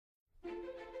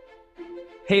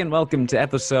Hey, and welcome to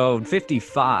episode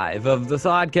 55 of the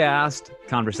Thoughtcast,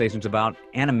 conversations about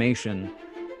animation.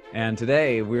 And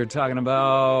today we're talking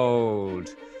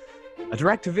about a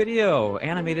direct-to-video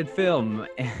animated film.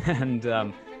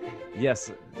 And yes,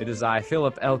 it is I,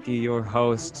 Philip Elke, your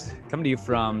host, coming to you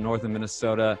from northern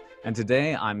Minnesota. And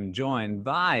today I'm joined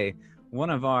by one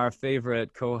of our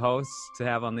favorite co-hosts to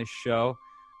have on this show,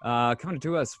 coming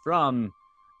to us from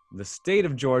the state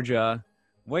of Georgia,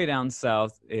 way down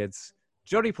south. It's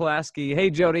Jody Pulaski. Hey,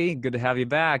 Jody, good to have you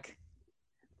back.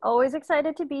 Always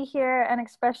excited to be here, and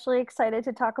especially excited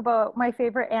to talk about my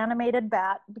favorite animated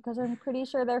bat, because I'm pretty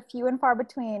sure they're few and far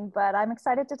between, but I'm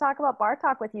excited to talk about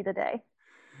Bartok with you today.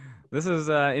 This is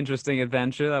an interesting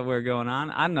adventure that we're going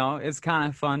on. I know it's kind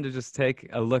of fun to just take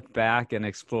a look back and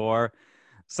explore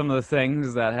some of the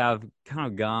things that have kind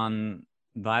of gone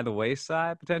by the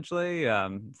wayside, potentially,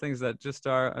 things that just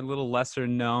are a little lesser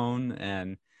known,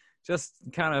 and just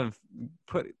kind of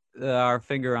put our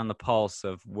finger on the pulse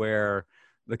of where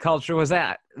the culture was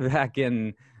at back in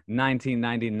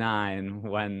 1999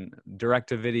 when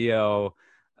direct-to-video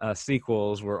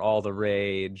sequels were all the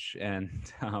rage, and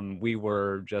we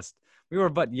were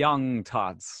but young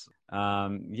tots.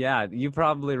 Yeah, you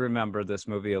probably remember this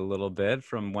movie a little bit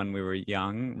from when we were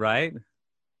young, right?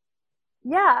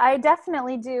 Yeah, I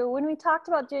definitely do. When we talked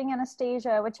about doing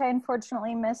Anastasia, which I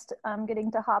unfortunately missed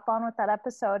getting to hop on with that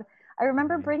episode, I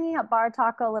remember bringing up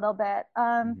Bartok a little bit.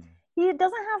 He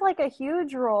doesn't have like a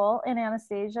huge role in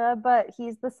Anastasia, but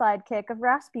he's the sidekick of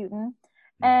Rasputin.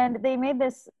 And they made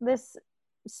this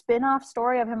spin-off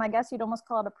story of him. I guess you'd almost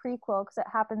call it a prequel because it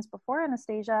happens before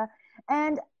Anastasia.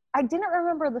 And I didn't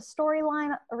remember the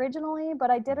storyline originally,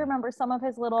 but I did remember some of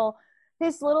his little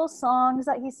songs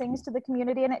that he sings to the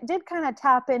community, and it did kind of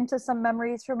tap into some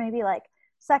memories from maybe like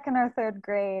second or third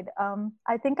grade.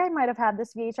 I think I might have had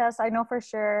this VHS. I know for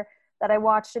sure that I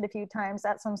watched it a few times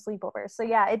at some sleepovers. So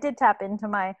yeah, it did tap into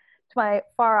my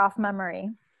far off memory.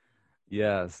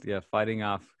 Yes, yeah, fighting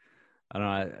off. I don't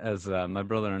know, as my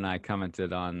brother and I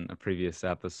commented on a previous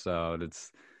episode,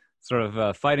 it's sort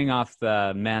of fighting off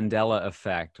the Mandela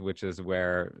effect, which is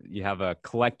where you have a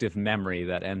collective memory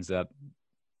that ends up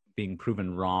being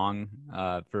proven wrong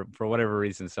for whatever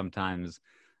reason. Sometimes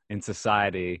in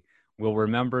society, we'll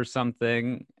remember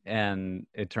something and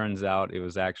it turns out it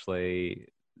was actually,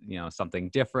 something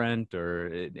different, or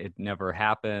it never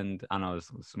happened. I don't know,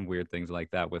 some weird things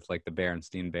like that with like the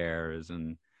Berenstain Bears,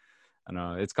 and I don't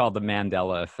know, it's called the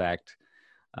Mandela effect.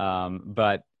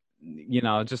 But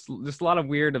just a lot of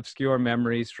weird, obscure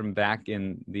memories from back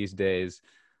in these days,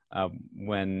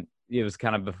 when it was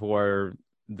kind of before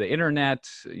the internet,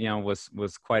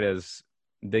 was quite as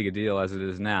big a deal as it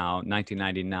is now.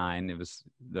 1999, it was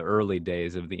the early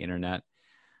days of the internet,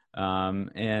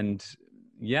 and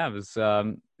yeah, it was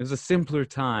a simpler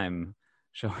time,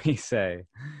 shall we say.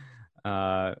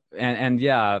 And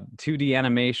yeah, 2D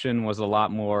animation was a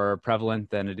lot more prevalent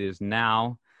than it is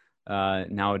now.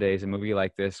 Nowadays, a movie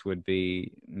like this would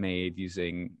be made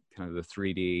using kind of the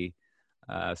 3D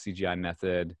CGI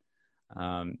method.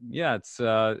 Yeah,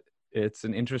 it's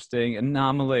an interesting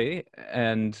anomaly,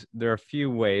 and there are a few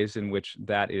ways in which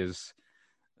that is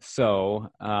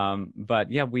so. But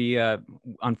yeah, we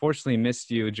unfortunately missed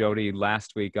you, Jody,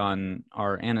 last week on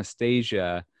our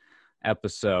Anastasia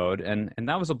episode, and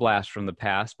that was a blast from the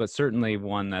past, but certainly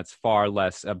one that's far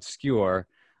less obscure.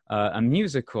 A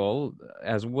musical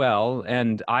as well,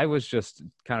 and I was just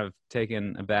kind of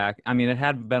taken aback. I mean, it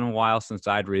had been a while since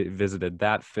I'd revisited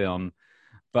that film,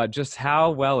 but just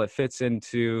how well it fits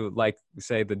into, like,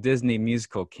 say, the Disney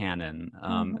musical canon.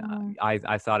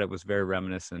 I thought it was very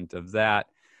reminiscent of that.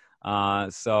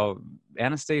 So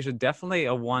Anastasia, definitely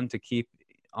a one to keep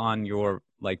on your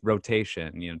like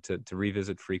rotation, to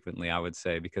revisit frequently, I would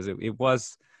say, because it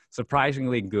was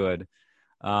surprisingly good.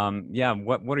 Yeah,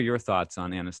 what are your thoughts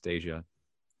on Anastasia?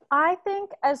 I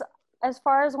think as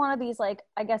far as one of these, like,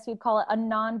 I guess you'd call it a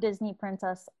non-Disney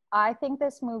princess, I think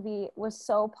this movie was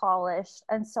so polished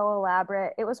and so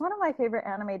elaborate. It was one of my favorite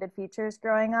animated features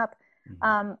growing up.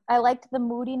 I liked the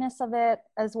moodiness of it,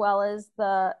 as well as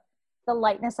the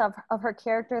lightness of her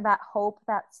character, that hope,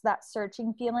 that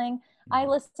searching feeling. I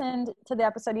listened to the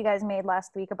episode you guys made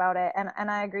last week about it,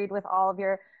 and I agreed with all of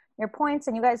your points,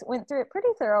 and you guys went through it pretty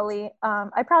thoroughly.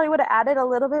 I probably would have added a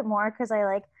little bit more, because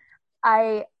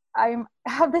I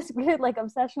have this weird like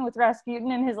obsession with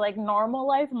Rasputin and his like normal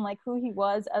life, and like who he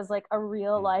was as like a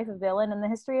real life villain and the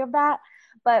history of that.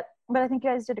 But I think you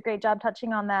guys did a great job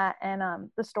touching on that, and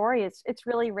the story it's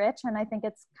really rich, and I think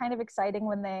it's kind of exciting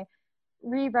when they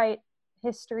rewrite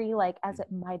history like as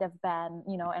it might have been.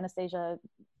 Anastasia,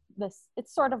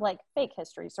 it's sort of like fake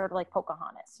history, sort of like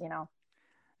Pocahontas.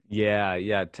 Yeah,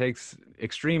 it takes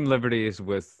extreme liberties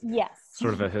with Yes.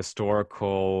 sort of a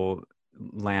historical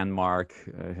landmark,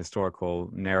 a historical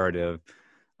narrative.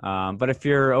 But if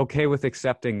you're okay with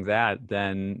accepting that,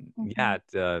 then Hmm. yeah,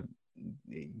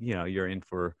 you're in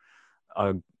for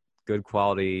a good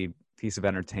quality piece of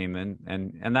entertainment.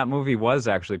 And that movie was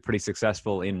actually pretty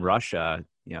successful in Russia,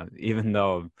 even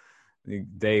though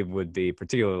they would be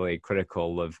particularly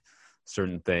critical of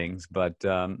certain things. But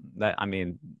that, I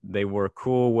mean, they were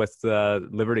cool with the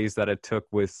liberties that it took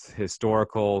with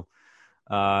historical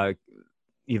uh,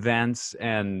 events,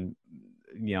 and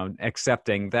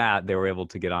accepting that, they were able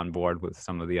to get on board with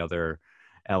some of the other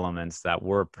elements that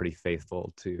were pretty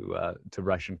faithful to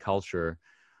Russian culture.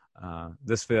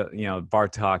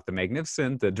 Bartok the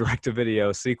Magnificent, the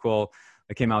direct-to-video sequel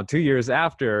that came out 2 years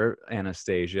after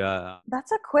Anastasia.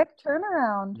 That's a quick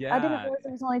turnaround. I didn't Yeah, realize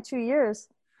it was only 2 years.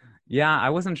 yeah, I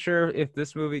wasn't sure if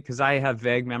this movie, because I have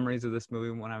vague memories of this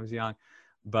movie when I was young,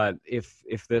 but if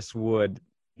this would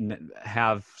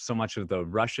have so much of the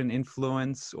Russian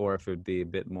influence, or if it would be a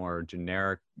bit more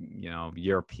generic,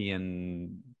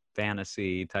 European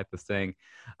fantasy type of thing.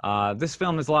 This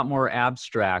film is a lot more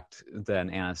abstract than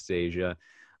Anastasia,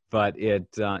 but it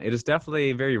is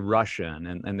definitely very Russian,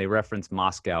 and they reference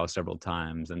Moscow several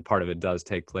times, and part of it does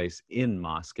take place in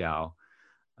Moscow.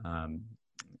 Um,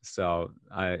 so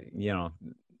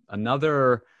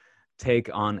another take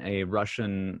on a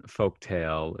Russian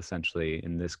folktale, essentially,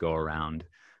 in this go around,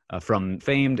 from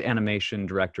famed animation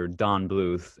director Don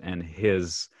Bluth and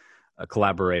his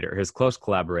his close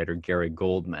collaborator Gary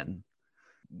Goldman.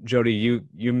 Jody,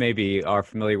 you maybe are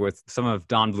familiar with some of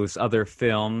Don Bluth's other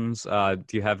films. Do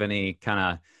you have any kind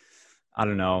of, I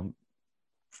don't know,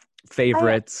 I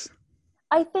favorites?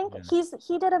 I think Yeah.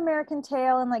 he did American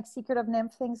Tail and like Secret of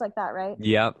Nymph, things like that, right?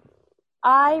 Yep.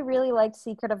 I really liked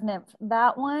Secret of Nymph.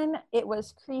 That one, it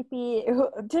was creepy.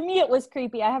 To me, it was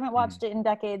creepy. I haven't Mhm. watched it in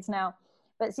decades now.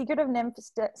 But Secret of Nymph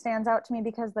stands out to me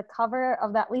because the cover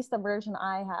of that, at least the version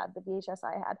I had, the VHS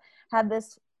I had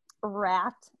this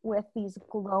rat with these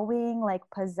glowing, like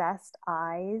possessed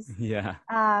eyes. Yeah.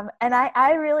 And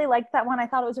I really liked that one. I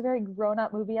thought it was a very grown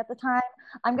up movie at the time.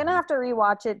 I'm gonna Mhm. have to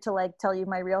rewatch it to like tell you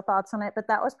my real thoughts on it, but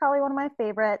that was probably one of my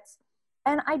favorites.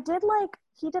 And I did like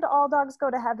he did All Dogs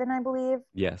Go to Heaven, I believe.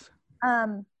 Yes.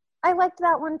 Um, I liked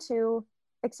that one too,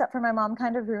 except for my mom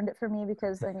kind of ruined it for me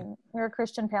because I mean we're a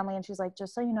Christian family, and she's like,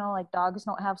 just so you know, like dogs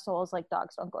don't have souls, like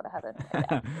dogs don't go to heaven. I'm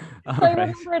like, yeah. So All I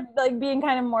right. remember like being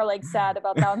kind of more like sad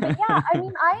about that one. But yeah, I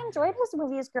mean, I enjoyed his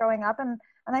movies growing up, and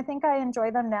I think I enjoy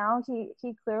them now. He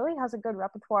clearly has a good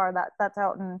repertoire that's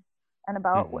out and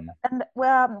about. Mhm. And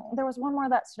well, there was one more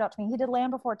that stood out to me. He did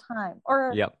Land Before Time,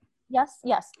 or Yep. yes,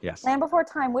 Yes. Land Before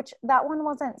Time, which that one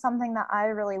wasn't something that I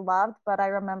really loved, but I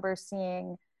remember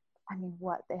seeing. I mean,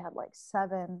 what they had like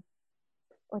 7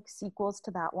 like sequels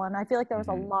to that one. I feel like there was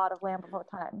a Hmm. lot of Land Before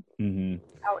Time Hmm.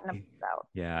 out and about.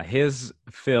 Yeah, his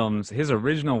films, his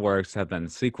original works have been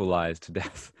sequelized to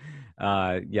death.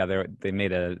 Yeah, they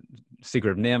made a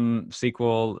Secret of Nim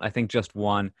sequel, I think just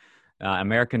one.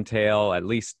 American Tail, at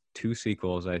least 2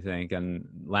 sequels, I think, and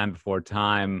Land Before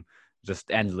Time,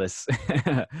 just endless.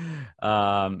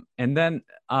 And then,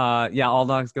 yeah, All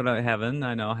Dogs Go to Heaven,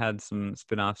 I know had some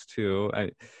spin-offs too.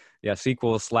 Yeah,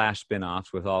 sequels slash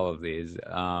spin-offs with all of these.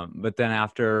 But then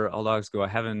after All Dogs Go to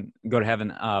Heaven,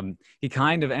 he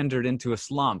kind of entered into a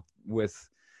slump with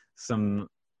some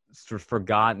sort of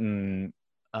forgotten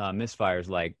misfires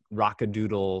like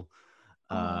Rockadoodle.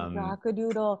 Oh, Um,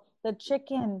 Rockadoodle, the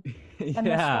chicken and the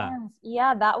yeah, storms.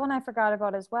 Yeah, that one I forgot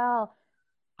about as well.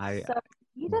 I So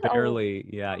he did a barely,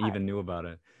 yeah, lot. even knew about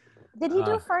it. Did he Uh,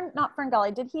 do not Fern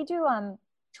Gully? Did he do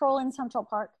Troll in Central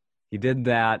Park? he did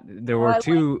that. There Oh, were I liked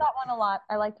two that one a lot.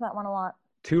 I liked that one a lot.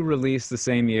 two released the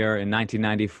same year in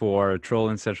 1994, Troll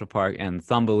in Central Park and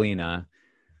Thumbelina,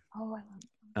 Oh,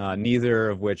 I love. neither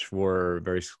of which were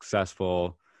very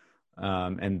successful.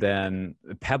 And then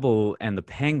Pebble and the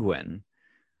Penguin.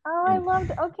 Oh, I And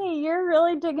loved. Okay, you're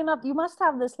really digging up. You must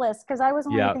have this list because I was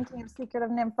only yeah, thinking of Secret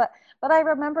of Nymph, but I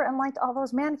remember and liked all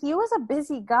those. Man, he was a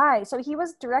busy guy. So he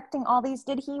was directing all these.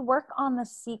 Did he work on the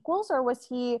sequels, or was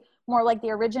he more like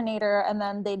the originator, and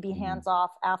then they'd be hands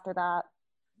off after that?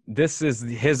 this is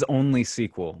his only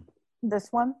sequel. This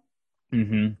one,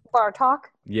 Hmm. Bartok.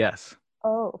 Yes.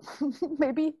 Oh,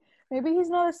 maybe he's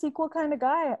not a sequel kind of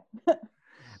guy.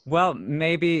 Well,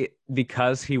 maybe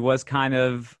because he was kind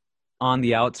of on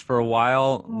the outs for a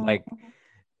while, like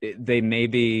Mhm. they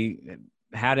maybe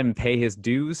had him pay his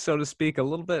dues, so to speak, a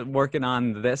little bit working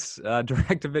on this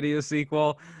direct-to-video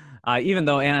sequel. Even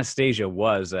though Anastasia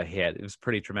was a hit, it was a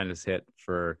pretty tremendous hit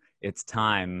for its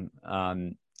time.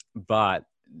 But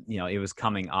it was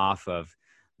coming off of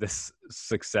this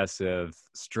successive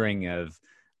string of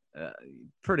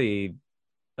pretty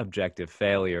objective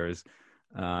failures.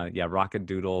 Rocket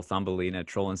Doodle, Thumbelina,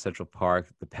 Troll in Central Park,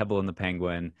 The Pebble and the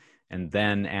Penguin, and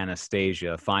then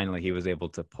Anastasia. Finally, he was able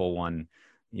to pull one,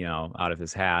 out of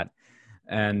his hat.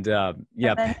 And And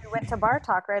then he went to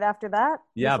Bartok right after that.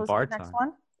 Yeah, this was his next Bartok.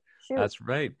 one. Shoot. That's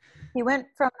right. He went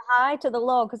from the high to the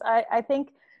low, because I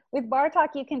think with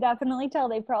Bartok, you can definitely tell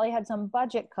they probably had some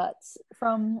budget cuts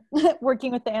from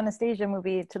working with the Anastasia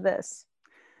movie to this.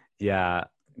 Yeah.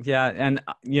 And,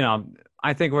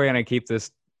 I think we're going to keep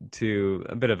this to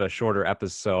a bit of a shorter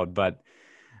episode, but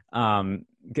and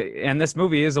this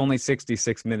movie is only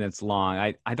 66 minutes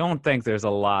long. I don't think there's a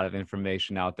lot of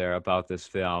information out there about this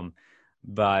film,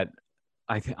 but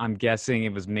I'm guessing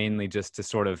it was mainly just to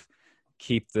sort of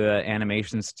keep the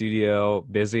animation studio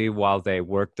busy while they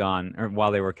worked on, or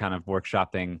while they were kind of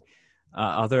workshopping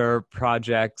other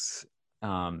projects.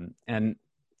 And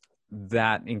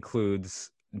that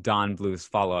includes Don Bluth's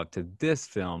follow-up to this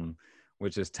film,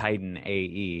 which is Titan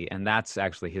AE. And that's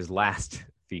actually his last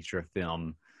feature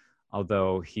film,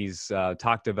 although he's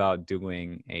talked about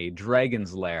doing a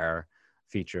Dragon's Lair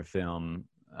feature film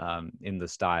in the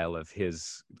style of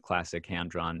his classic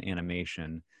hand-drawn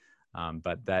animation.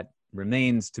 But that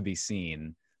remains to be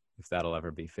seen if that'll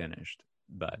ever be finished.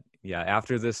 But yeah,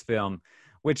 after this film,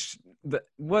 which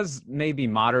was maybe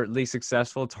moderately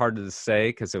successful, it's hard to say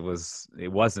because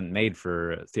it wasn't made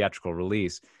for theatrical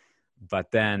release.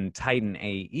 But then Titan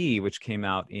AE, which came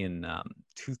out in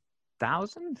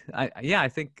 2000, I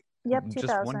think. Yep, just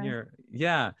 2000. 1 year.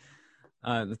 Yeah,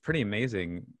 it's pretty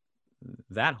amazing,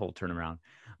 that whole turnaround.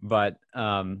 But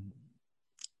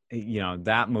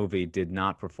that movie did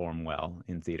not perform well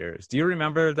in theaters. Do you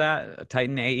remember that,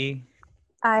 Titan AE?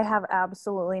 I have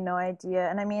absolutely no idea.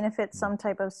 And I mean, if it's some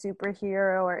type of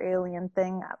superhero or alien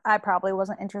thing, I probably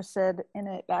wasn't interested in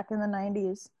it back in the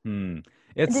 90s.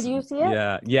 Did you see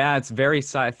it? Yeah, it's very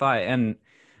sci-fi. And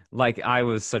like, I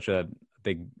was such a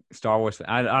big Star Wars fan.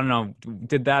 I don't know,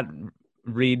 did that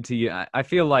read to you? I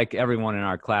feel like everyone in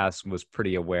our class was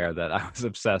pretty aware that I was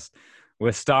obsessed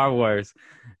with Star Wars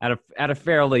at a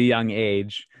fairly young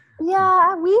age.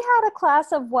 Yeah, we had a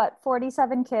class of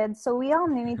 47 kids, so we all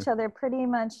knew each other pretty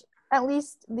much, at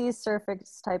least these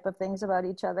surface type of things about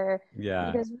each other. Yeah.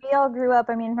 Because we all grew up,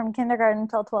 from kindergarten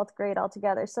until 12th grade all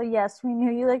together. So yes, we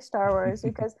knew you like Star Wars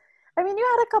because, you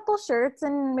had a couple shirts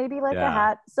and maybe a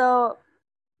hat. So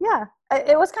yeah,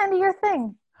 it was kind of your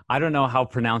thing. I don't know how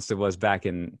pronounced it was back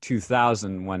in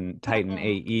 2000 when Titan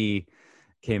AE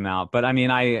came out, but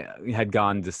I had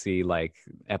gone to see like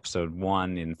episode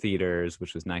 1 in theaters,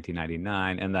 which was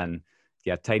 1999, and then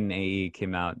Titan AE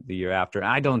came out the year after.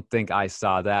 I don't think I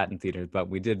saw that in theaters, but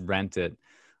we did rent it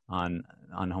on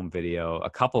home video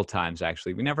a couple times.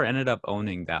 Actually, we never ended up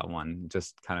owning that one,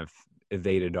 just kind of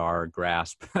evaded our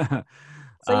grasp.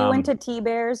 So you went to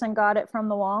T-Bears and got it from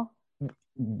the wall?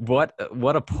 What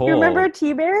a pull. You remember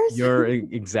T-Bears? You're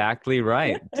exactly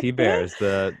right. T-Bears,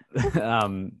 the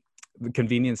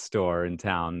convenience store in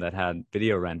town that had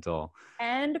video rental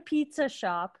and pizza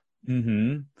shop.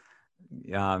 You're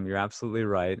absolutely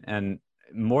right. And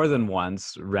more than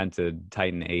once rented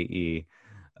Titan AE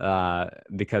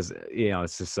because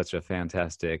it's just such a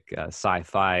fantastic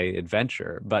sci-fi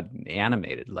adventure, but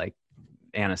animated, like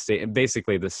Anastasia,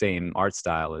 basically the same art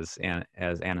style as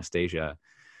Anastasia.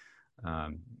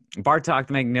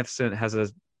 Bartok Magnificent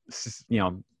has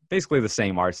basically the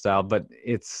same art style, but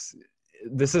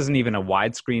this isn't even a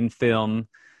widescreen film.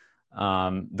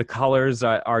 The colors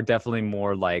are definitely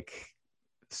more like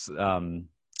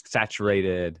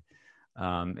saturated.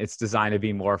 It's designed to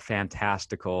be more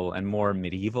fantastical and more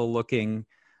medieval looking,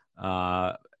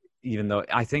 even though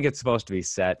I think it's supposed to be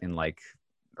set in like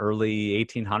early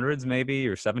 1800s maybe,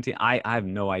 or 17. I have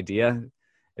no idea.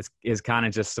 It's kind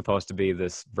of just supposed to be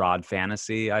this broad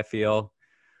fantasy, I feel.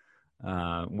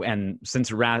 And since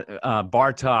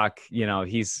Bartok,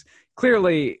 he's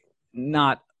clearly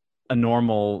not a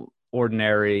normal,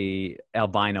 ordinary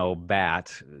albino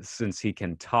bat, since he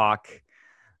can talk.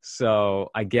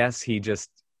 So I guess he just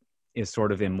is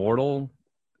sort of immortal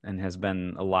and has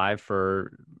been alive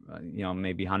for,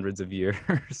 maybe hundreds of years.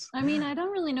 I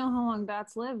don't really know how long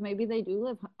bats live. Maybe they do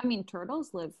live.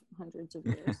 Turtles live hundreds of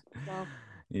years. So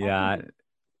yeah.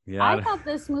 I thought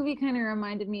this movie kind of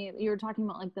reminded me, you were talking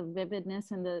about like the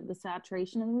vividness and the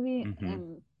saturation of the movie.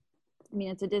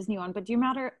 It's a Disney one, but do you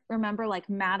remember like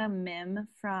Madame Mim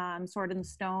from Sword and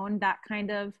Stone? That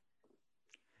kind of,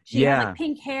 she has like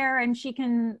pink hair and she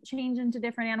can change into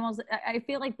different animals. I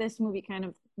feel like this movie kind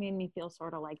of made me feel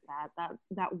sort of like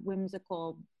that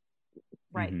whimsical,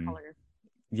 bright color.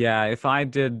 Yeah, if I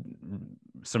did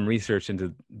some research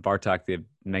into Bartok the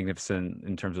Magnificent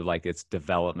in terms of like its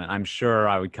development. I'm sure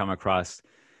I would come across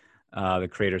the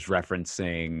creators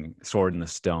referencing Sword in the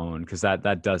Stone, because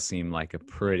that does seem like a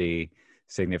pretty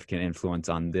significant influence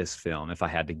on this film, if I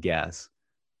had to guess.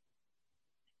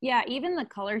 Yeah, even the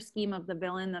color scheme of the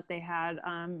villain that they had.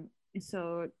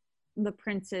 So the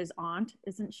prince's aunt,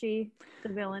 isn't she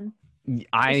the villain? Is she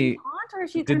I an aunt or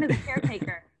is she kind did. of the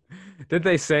caretaker? Did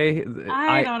they say?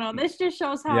 I don't know. This just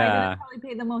shows how I didn't Yeah. probably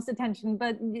pay the most attention.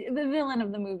 But the villain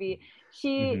of the movie,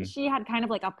 Hmm. she had kind of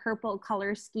like a purple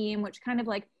color scheme, which kind of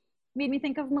like made me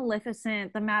think of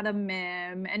Maleficent, the Madame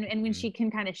Mim, and when she can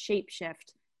kind of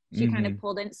shapeshift, she kind of Hmm.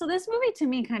 pulled in. So this movie to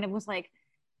me kind of was like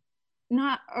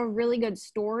not a really good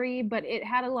story, but it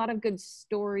had a lot of good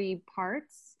story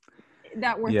parts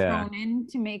that were Yeah. thrown in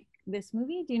to make this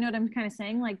movie. Do you know what I'm kind of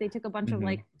saying? Like they took a bunch of Hmm.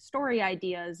 like story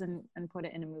ideas and put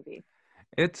it in a movie.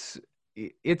 It's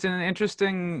it's an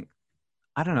interesting.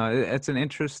 I don't know. It's an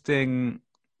interesting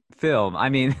film. I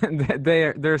mean,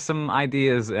 there's some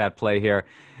ideas at play here,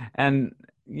 and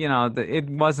it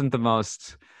wasn't the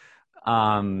most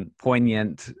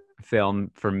poignant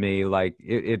film for me. Like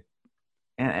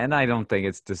and I don't think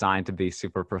it's designed to be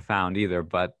super profound either.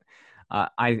 But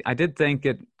I did think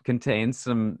it contains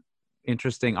some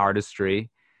interesting artistry.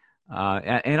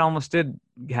 And it almost did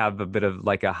have a bit of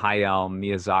like a Hayao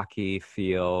Miyazaki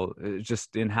feel,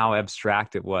 just in how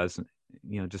abstract it was.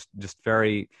 Just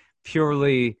very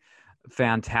purely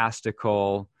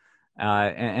fantastical.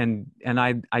 And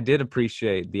I did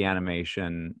appreciate the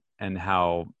animation and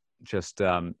how just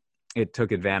it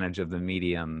took advantage of the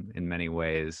medium in many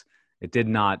ways. It did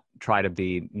not try to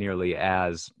be nearly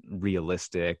as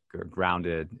realistic or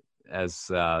grounded as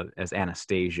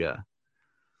Anastasia.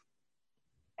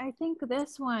 I think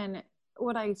this one,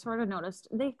 what I sort of noticed,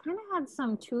 they kind of had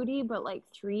some 2D but like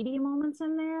 3D moments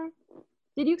in there.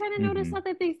 Did you kind of notice Hmm.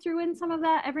 that they threw in some of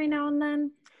that every now and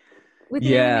then with the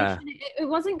Yeah. animation? It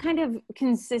wasn't kind of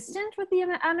consistent with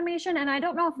the animation, and I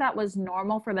don't know if that was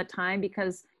normal for the time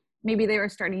because maybe they were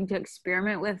starting to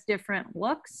experiment with different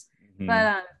looks.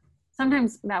 But Hmm.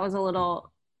 sometimes that was a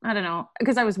little, I don't know,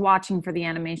 because I was watching for the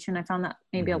animation. I found that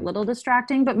maybe a Hmm. little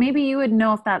distracting, but maybe you would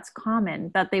know if that's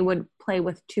common that they would play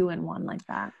with two in one like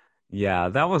that. Yeah,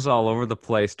 that was all over the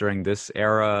place during this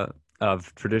era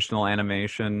of traditional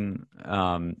animation.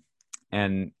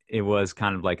 And it was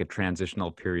kind of like a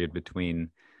transitional period between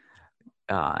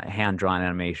hand-drawn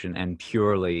animation and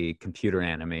purely computer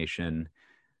animation.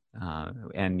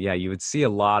 And yeah, you would see a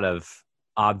lot of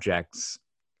objects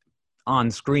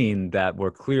on screen that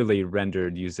were clearly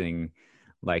rendered using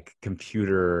like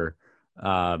computer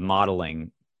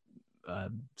modeling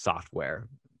software.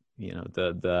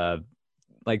 The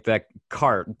like that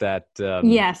cart that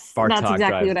Yes, that's Bartok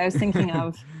exactly drives. what I was thinking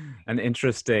of.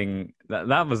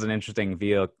 That was an interesting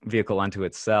vehicle unto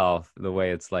itself. The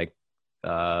way it's like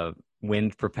uh,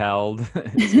 wind propelled.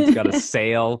 It's got a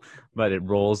sail, but it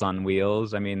rolls on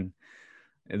wheels. I mean,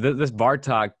 this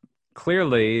Bartok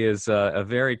clearly is a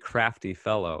very crafty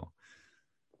fellow.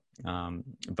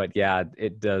 But yeah,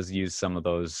 it does use some of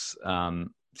those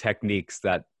techniques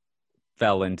that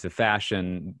fell into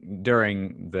fashion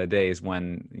during the days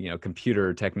when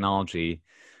computer technology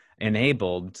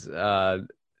enabled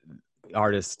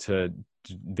artists to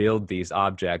build these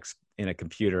objects in a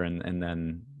computer and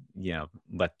then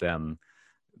let them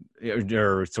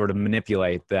or sort of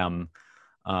manipulate them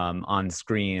on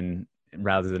screen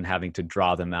rather than having to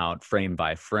draw them out frame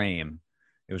by frame.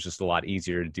 It was just a lot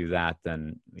easier to do that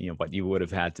than what you would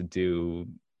have had to do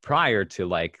prior to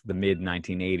like the mid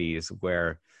 1980s,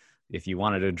 where if you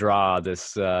wanted to draw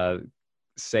this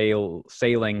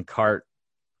sailing cart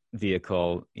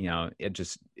vehicle,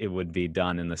 it would be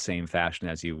done in the same fashion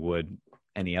as you would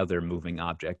any other moving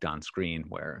object on screen,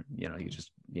 where you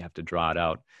have to draw it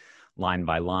out line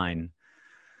by line.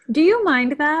 Do you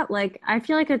mind that? Like, I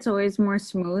feel like it's always more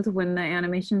smooth when the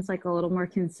animation's like a little more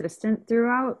consistent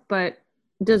throughout, but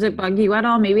does it bug you at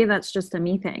all? Maybe that's just a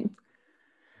me thing.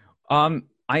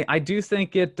 I do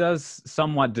think it does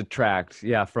somewhat detract,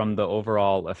 yeah, from the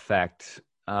overall effect,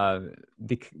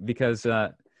 because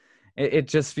it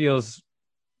just feels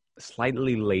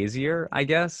slightly lazier, I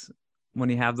guess, when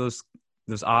you have those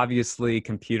obviously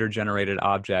computer generated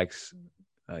objects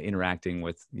interacting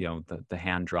with the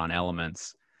hand drawn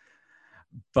elements.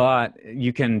 But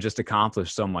you can just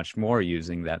accomplish so much more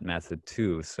using that method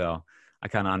too. So I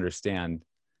kind of understand,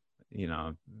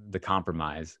 the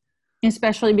compromise.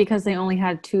 Especially because they only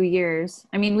had 2 years.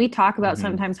 I mean, we talk about Hmm.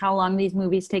 sometimes how long these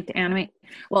movies take to animate.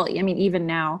 Well, I mean, even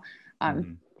now, um,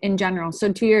 Hmm. in general.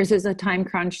 So 2 years is a time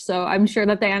crunch. So I'm sure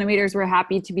that the animators were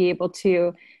happy to be able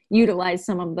to utilize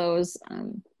some of those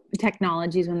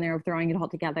technologies when they were throwing it all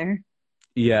together.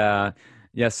 Yeah,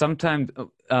 yeah. Sometimes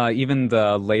even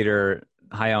the later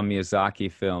Hayao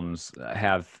Miyazaki films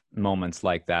have moments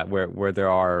like that where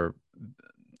there are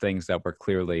things that were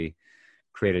clearly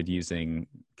created using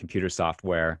computer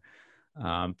software,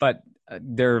 but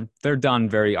they're done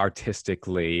very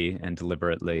artistically and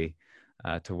deliberately,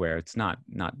 to where it's not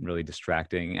really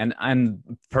distracting. And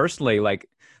personally, like,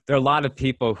 there are a lot of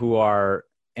people who are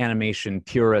animation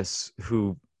purists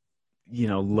who,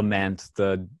 lament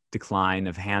the decline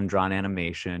of hand-drawn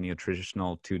animation,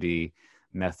 traditional 2D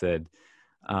method,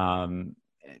 um,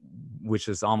 which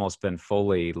has almost been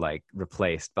fully like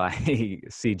replaced by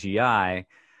CGI.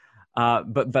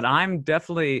 But I'm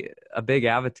definitely a big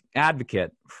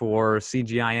advocate for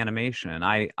CGI animation.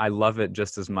 I love it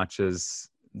just as much as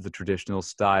the traditional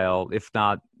style, if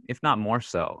not more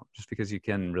so, just because you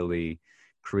can really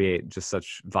create just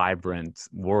such vibrant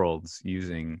worlds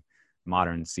using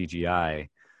modern CGI.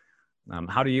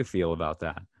 How do you feel about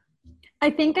that?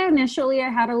 I think initially I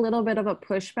had a little bit of a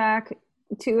pushback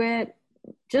to it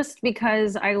just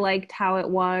because I liked how it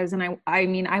was. And I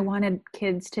mean, I wanted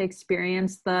kids to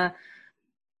experience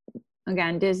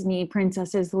again, Disney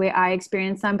princesses the way I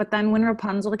experienced them. But then when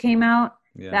Rapunzel came out,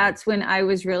 that's when I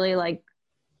was really like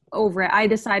over it. I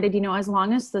decided, as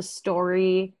long as the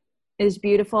story is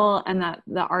beautiful and that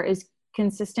the art is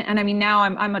consistent. And I mean, now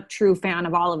I'm a true fan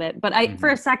of all of it. But for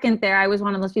a second there, I was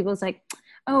one of those people who's like,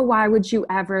 oh, why would you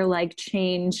ever like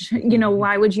change?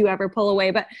 Why would you ever pull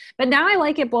away? But now I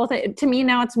like it both. To me,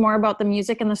 now it's more about the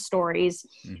music and the stories.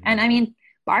 And I mean,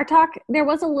 Bartok, there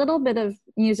was a little bit of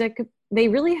music. They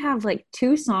really have like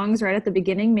 2 songs right at the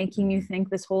beginning, making you think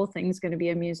this whole thing's going to be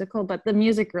a musical, but the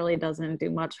music really doesn't do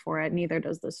much for it. Neither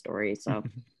does the story. So,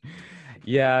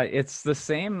 yeah, it's the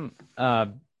same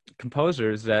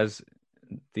composers as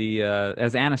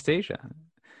as Anastasia.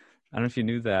 I don't know if you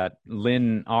knew that.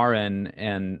 Lynn Aron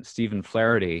and Stephen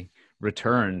Flaherty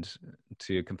returned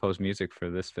to compose music for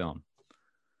this film.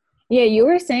 Yeah, you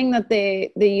were saying that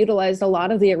they utilized a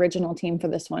lot of the original team for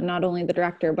this one, not only the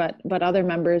director, but other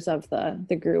members of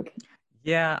the group.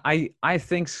 Yeah, I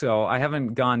think so. I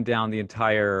haven't gone down the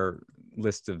entire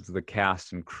list of the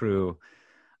cast and crew,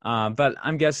 but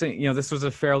I'm guessing, this was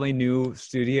a fairly new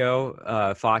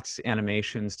studio, Fox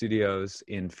Animation Studios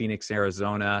in Phoenix,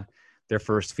 Arizona. Their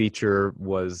first feature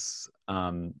was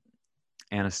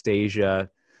Anastasia.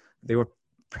 They were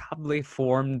probably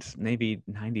formed maybe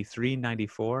 93,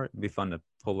 94. It'd be fun to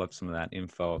pull up some of that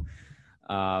info.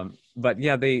 But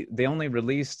yeah, they only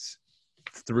released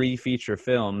 3 feature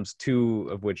films, 2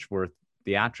 of which were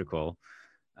theatrical.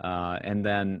 And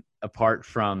then apart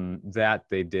from that,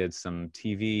 they did some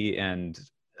TV and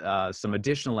some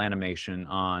additional animation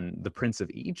on The Prince of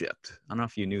Egypt. I don't know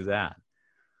if you knew that.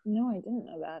 No, I didn't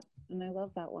know that. And I love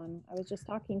that one. I was just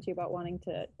talking to you about wanting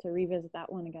to revisit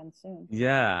that one again soon.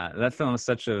 Yeah, that film is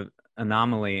such an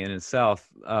anomaly in itself.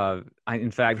 In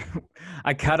fact,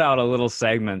 I cut out a little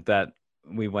segment that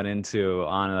we went into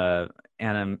on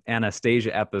an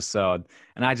Anastasia episode,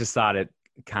 and I just thought it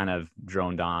kind of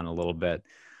droned on a little bit.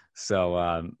 So,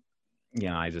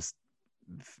 I just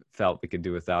felt we could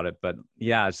do without it. But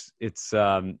yeah,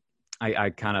 I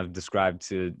kind of described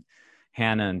to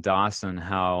Hannah and Dawson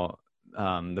how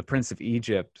The Prince of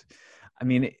Egypt, I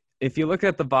mean, if you look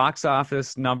at the box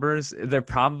office numbers, they're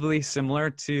probably similar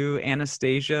to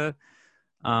Anastasia.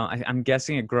 I'm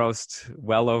guessing it grossed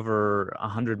well over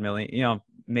 100 million,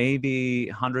 maybe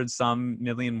 100 some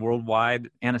million worldwide.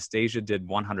 Anastasia did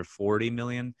 140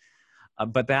 million.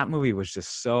 But that movie was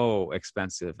just so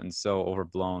expensive and so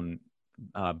overblown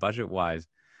budget-wise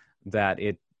that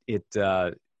it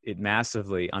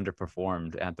massively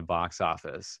underperformed at the box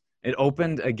office. It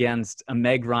opened against a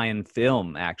Meg Ryan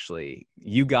film, actually.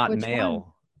 You Got Which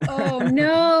Mail. One? Oh,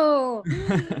 no.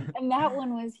 And that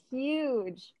one was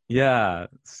huge. Yeah,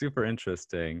 super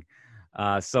interesting.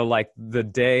 So like the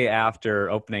day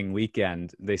after opening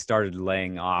weekend, they started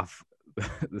laying off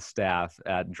the staff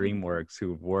at DreamWorks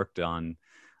who worked on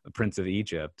The Prince of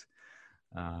Egypt.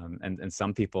 And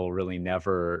some people really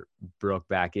never broke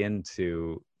back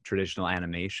into traditional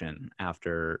animation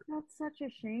after that's such a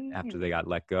shame after they got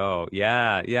let go.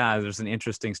 Yeah, there's an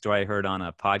interesting story I heard on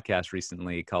a podcast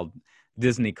recently called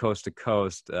Disney Coast to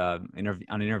Coast, an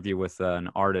interview with an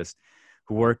artist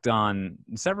who worked on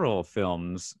several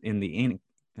films in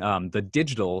the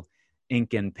digital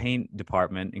ink and paint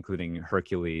department, including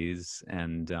Hercules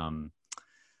and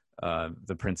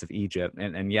the Prince of Egypt.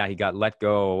 And yeah, he got let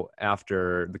go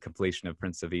after the completion of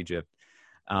Prince of Egypt,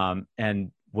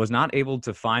 and was not able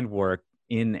to find work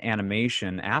in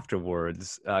animation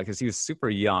afterwards because he was super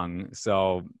young.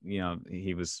 So,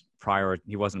 he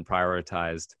wasn't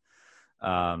prioritized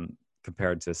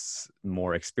compared to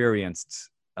more experienced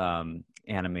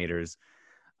animators.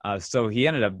 So he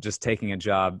ended up just taking a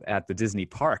job at the Disney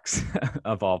parks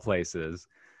of all places.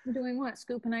 Doing what?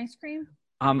 Scooping ice cream?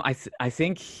 I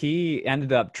think he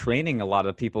ended up training a lot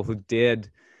of people who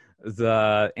did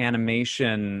the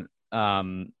animation,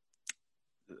 the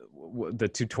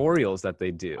tutorials that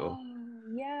they do. Oh,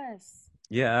 yes.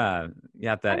 Yeah,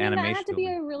 that animation. That had to be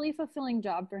a really fulfilling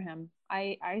job for him.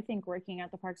 I think working at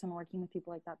the parks and working with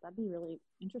people like that'd be really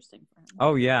interesting for him.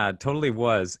 Oh yeah, totally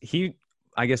was. He,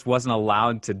 I guess, wasn't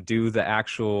allowed to do the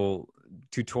actual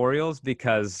tutorials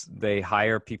because they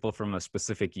hire people from a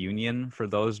specific union for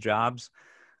those jobs.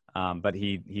 But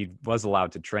he was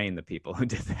allowed to train the people who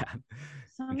did that.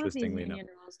 Some of these union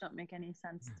rules don't make any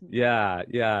sense to me. Yeah,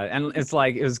 and it's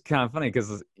like, it was kind of funny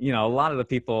because, you know, a lot of the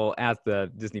people at the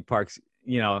Disney parks,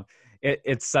 you know,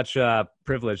 it's such a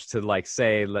privilege to like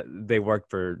say they work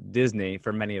for Disney.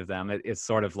 For many of them, it's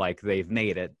sort of like they've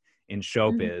made it in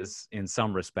showbiz in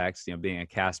some respects, you know, being a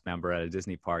cast member at a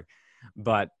Disney park.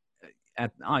 But you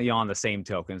know, on the same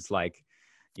token, it's like,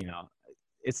 you know,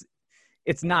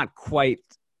 it's not quite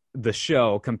the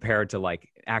show compared to like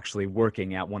actually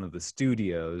working at one of the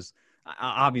studios.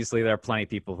 Obviously there are plenty of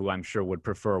people who I'm sure would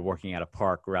prefer working at a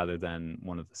park rather than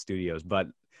one of the studios, but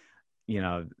you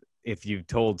know, if you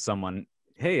told someone,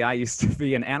 hey, I used to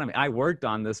be an anime, I worked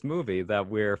on this movie that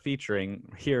we're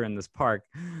featuring here in this park,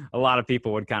 a lot of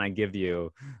people would kind of give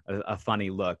you a funny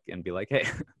look and be like, hey,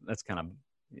 that's kind of,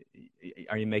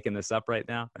 are you making this up right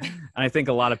now? And I think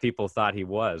a lot of people thought he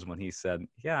was when he said,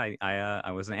 yeah,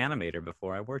 I was an animator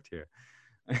before I worked here.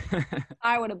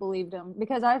 I would have believed him,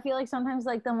 because I feel like sometimes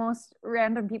like the most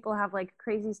random people have like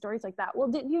crazy stories like that. Well,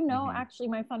 did you know, actually,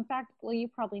 my fun fact, well, you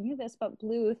probably knew this, but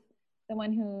Bluth, the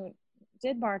one who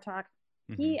did Bartok,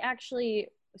 he actually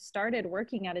started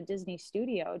working at a Disney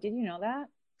studio. Did you know that?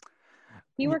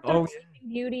 He worked on Sleeping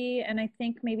Beauty and I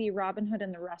think maybe Robin Hood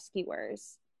and the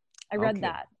Rescuers. I read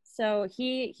that. So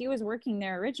he was working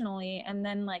there originally, and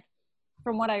then like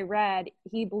from what I read,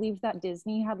 he believed that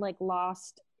Disney had like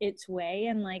lost its way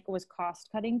and like was cost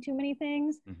cutting too many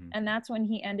things, and that's when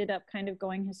he ended up kind of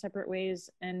going his separate ways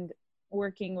and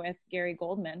working with Gary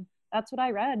Goldman. That's what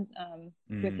I read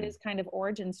with his kind of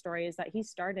origin story, is that he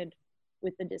started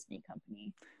with the Disney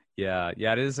company. Yeah,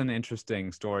 it is an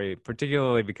interesting story,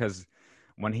 particularly because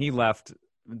when he left,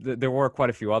 there were quite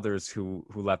a few others who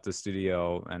left the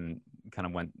studio and kind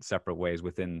of went separate ways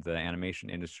within the animation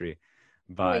industry.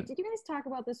 But wait, did you guys talk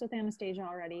about this with Anastasia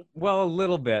already? Well, a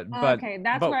little bit, but okay,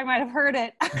 that's where I might have heard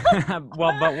it.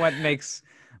 Well, but what makes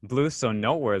Bluth so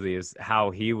noteworthy is how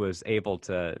he was able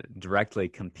to directly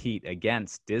compete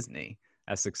against Disney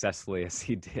as successfully as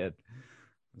he did.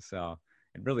 So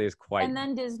it really is quite. And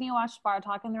then Disney watched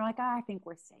Bartok and they're like, I think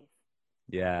we're safe.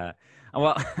 Yeah.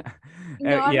 Well,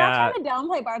 no, I'm not trying to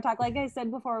downplay Bartok. Like I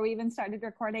said before we even started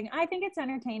recording, I think it's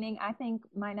entertaining. I think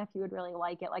my nephew would really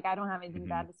like it. Like, I don't have anything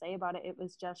bad to say about it. It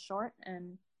was just short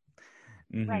and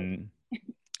right.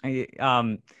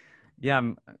 I'm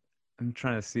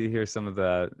trying to see here some of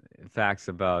the facts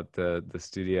about the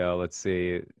studio. Let's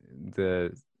see.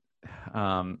 It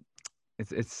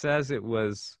says it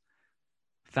was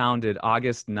founded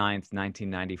August 9th,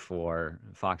 1994,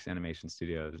 Fox Animation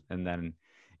Studios, and then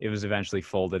it was eventually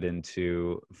folded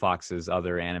into Fox's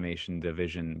other animation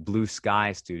division, Blue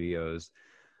Sky Studios,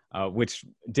 which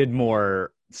did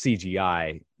more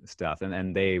CGI stuff,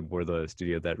 and they were the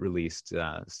studio that released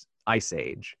Ice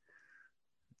Age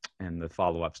and the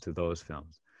follow-ups to those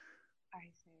films.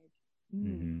 Ice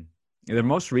Age. Their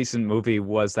most recent movie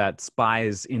was that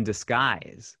Spies in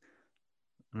Disguise.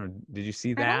 Did you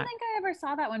see that? I don't think I ever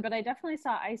saw that one, but I definitely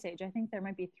saw Ice Age. I think there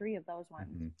might be 3 of those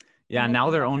ones. Yeah, now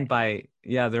they're owned by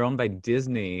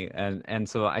Disney, and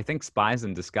so I think Spies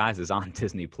in Disguise is on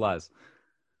Disney Plus.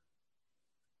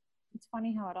 It's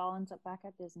funny how it all ends up back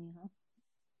at Disney, huh?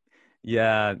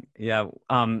 Yeah.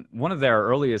 One of their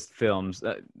earliest films,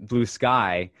 Blue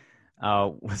Sky,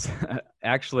 was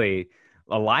actually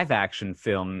a live action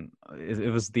film.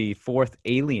 It was the 4th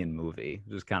Alien movie.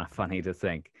 It was kind of funny to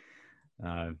think.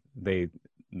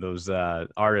 Those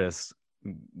artists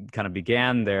kind of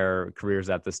began their careers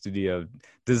at the studio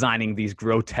designing these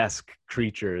grotesque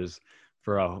creatures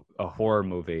for a horror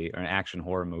movie, or an action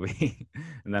horror movie,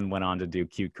 and then went on to do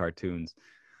cute cartoons.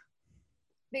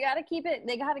 They got to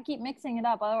keep mixing it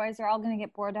up, otherwise they're all going to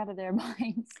get bored out of their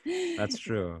minds. That's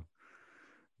true.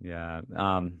 Yeah.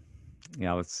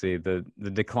 Let's see. The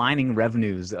declining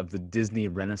revenues of the Disney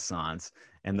Renaissance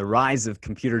and the rise of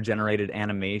computer-generated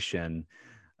animation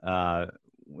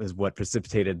is what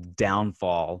precipitated the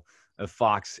downfall of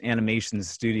Fox Animation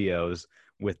Studios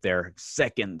with their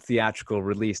second theatrical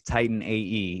release, Titan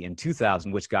AE, in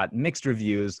 2000, which got mixed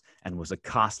reviews and was a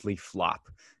costly flop,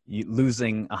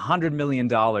 losing $100 million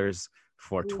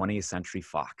for 20th Century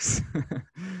Fox.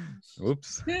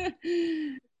 Oops.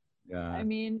 I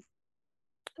mean,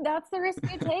 that's the risk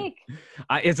you take.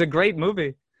 It's a great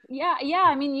movie. Yeah.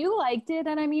 I mean, you liked it,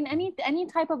 and I mean, any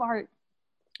type of art,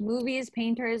 movies,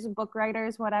 painters, book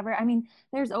writers, whatever. I mean,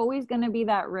 there's always going to be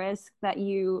that risk that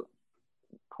you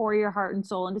pour your heart and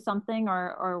soul into something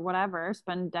or whatever,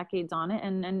 spend decades on it,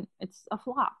 and it's a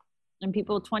flop, and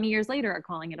people 20 years later are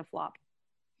calling it a flop,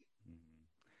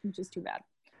 which is too bad.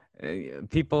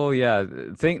 People,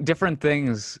 think different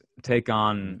things take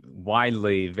on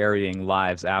widely varying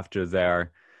lives after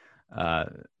their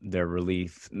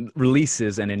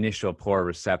releases and initial poor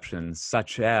receptions,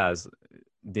 such as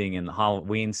being in the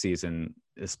Halloween season.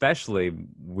 Especially,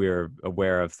 we're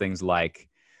aware of things like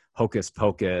Hocus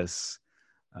Pocus,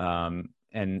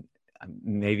 and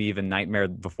maybe even Nightmare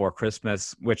Before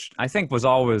Christmas, which I think was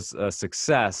always a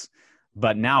success,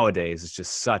 but nowadays it's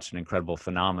just such an incredible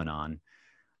phenomenon.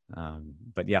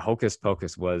 But yeah, Hocus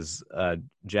Pocus was a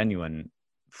genuine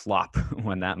flop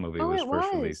when that movie was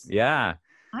first released. Yeah.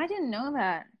 I didn't know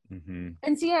that. Mm-hmm.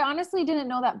 And see, I honestly didn't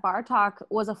know that Bartok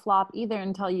was a flop either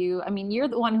until you're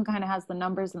the one who kind of has the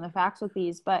numbers and the facts with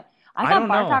these, but I thought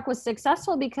Bartok was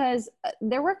successful because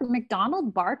there were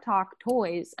McDonald Bartok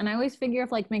toys. And I always figure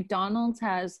if like McDonald's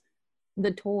has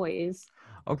the toys.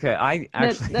 Okay. I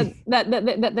actually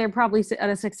that they're probably at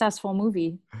a successful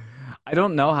movie. I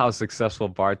don't know how successful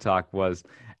Bartok was.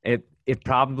 It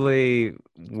probably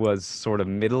was sort of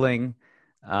middling.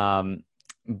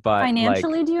 But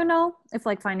financially, do you know if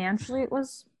like financially it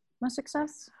was a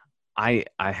success? I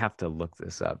have to look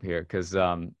this up here because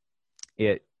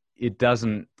it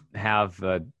doesn't have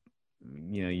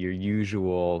your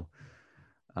usual.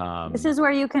 This is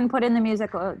where you can put in the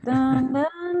music. Dun, dun,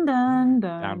 dun, dun,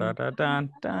 dun, dun,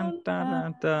 dun,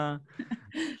 dun,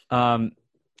 dun.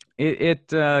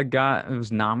 It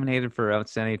was nominated for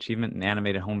Outstanding Achievement in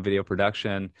Animated Home Video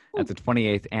Production at the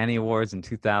 28th Annie Awards in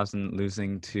 2000,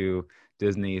 losing to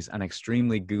Disney's An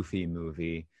Extremely Goofy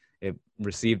Movie. It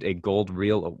received a Gold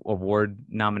Reel Award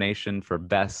nomination for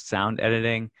Best Sound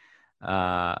Editing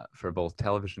for both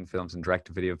television, films, and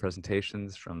direct-to-video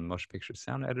presentations from Motion Picture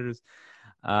Sound Editors.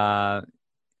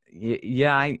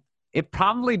 It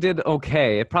probably did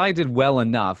okay. It probably did well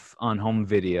enough on home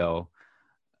video.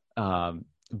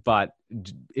 But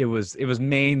it was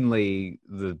mainly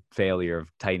the failure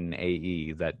of Titan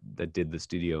AE that did the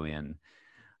studio in,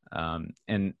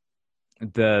 and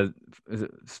the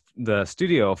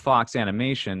studio Fox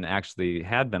Animation actually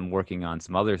had been working on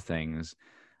some other things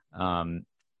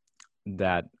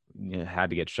that had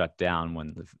to get shut down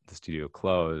when the studio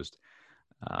closed,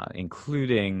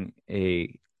 including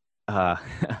a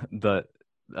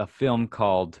film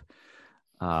called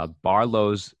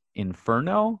Barlow's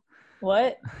Inferno.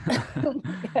 What?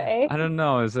 Okay. I don't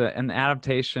know. It's an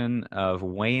adaptation of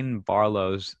Wayne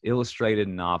Barlow's illustrated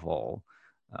novel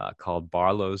called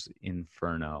Barlow's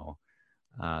Inferno.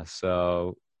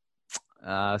 So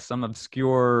some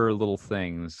obscure little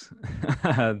things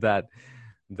that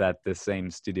the same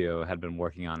studio had been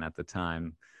working on at the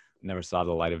time never saw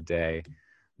the light of day.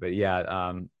 But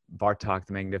yeah, Bartok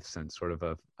the Magnificent, sort of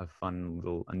a fun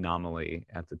little anomaly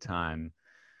at the time.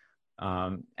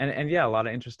 And yeah, a lot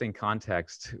of interesting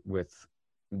context with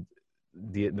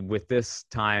this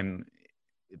time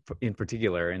in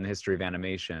particular in the history of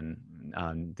animation,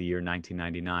 the year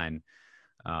 1999.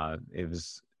 It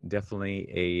was definitely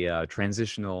a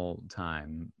transitional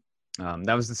time.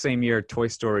 That was the same year Toy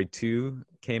Story 2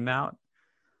 came out,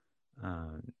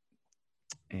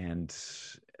 and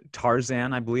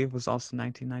Tarzan, I believe, was also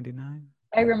 1999.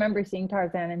 I remember seeing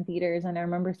Tarzan in theaters, and I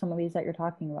remember some of these that you're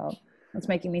talking about. It's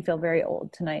making me feel very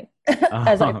old tonight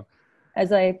as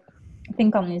I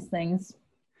think on these things.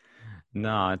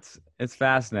 No, it's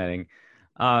fascinating.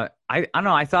 I don't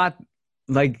know. I thought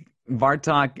like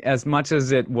Bartok, as much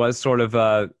as it was sort of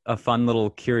a fun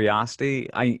little curiosity,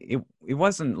 it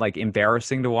wasn't like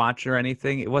embarrassing to watch or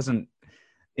anything. It wasn't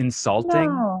insulting.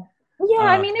 No. Yeah,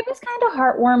 I mean, it was kind of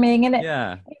heartwarming, and it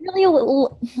really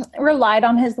relied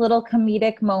on his little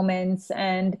comedic moments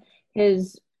and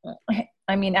his,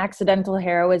 accidental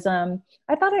heroism.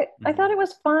 I thought it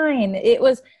was fine.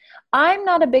 I'm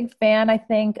not a big fan, I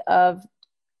think, of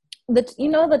the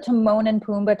Timon and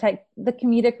Pumbaa type, the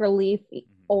comedic relief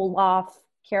Olaf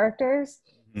characters.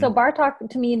 Mm-hmm. So Bartok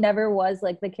to me never was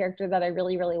like the character that I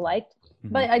really, really liked.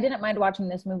 Mm-hmm. But I didn't mind watching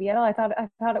this movie at all. I thought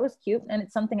it was cute, and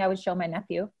it's something I would show my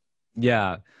nephew.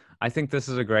 Yeah. I think this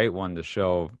is a great one to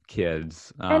show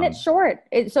kids. And it's short,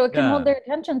 so it can Yeah. hold their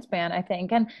attention span, I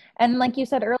think. And like you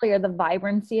said earlier, the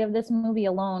vibrancy of this movie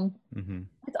alone, Mhm.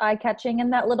 it's eye catching.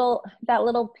 And that little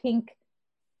pink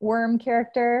worm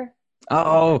character,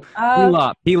 Oh,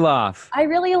 uh, Pilaf. I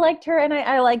really liked her, and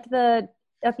I liked the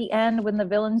at the end when the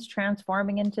villain's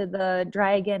transforming into the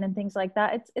dragon and things like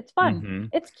that. It's fun. Hmm.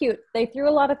 It's cute. They threw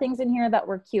a lot of things in here that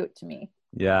were cute to me.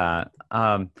 Yeah.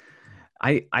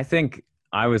 I think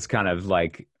I was kind of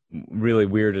like really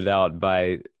weirded out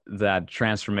by that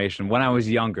transformation when I was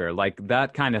younger. Like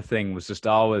that kind of thing was just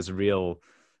always real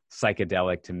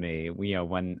psychedelic to me. You know,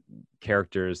 when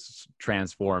characters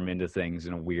transform into things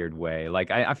in a weird way. Like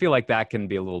I feel like that can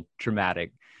be a little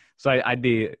traumatic. So I'd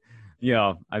be,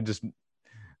 I'd just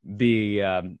be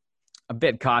a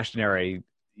bit cautionary,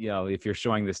 if you're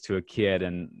showing this to a kid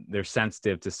and they're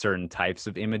sensitive to certain types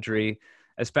of imagery,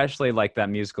 especially like that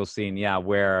musical scene,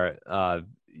 where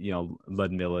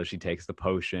Ludmilla, she takes the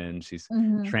potion, she's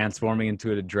transforming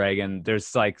into a dragon.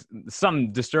 There's like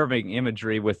some disturbing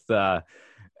imagery with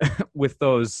with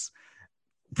those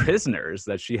prisoners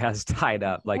that she has tied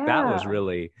up. Like that was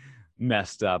really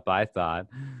messed up, I thought.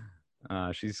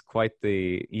 She's quite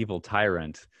the evil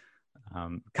tyrant.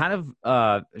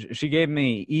 She gave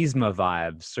me Yzma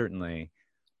vibes, certainly.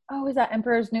 Oh, is that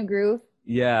Emperor's New Groove?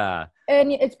 Yeah.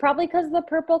 And it's probably because of the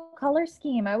purple color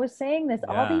scheme. I was saying this,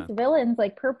 all Yeah. these villains,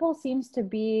 like purple seems to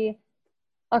be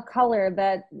a color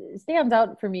that stands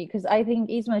out for me, because I think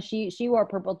Yzma, she wore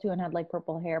purple too and had like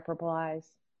purple hair, purple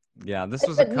eyes. Yeah, this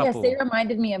was a But yes, couple. they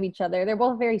reminded me of each other. They're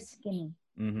both very skinny.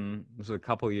 This was a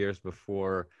couple years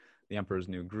before The Emperor's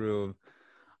New Groove.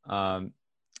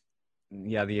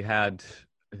 You had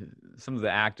some of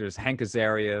the actors, Hank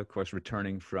Azaria, of course,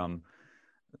 returning from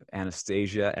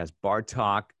Anastasia as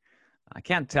Bartok. I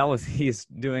can't tell if he's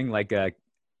doing like a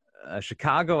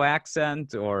Chicago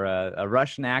accent or a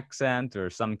Russian accent or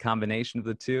some combination of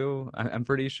the two. I'm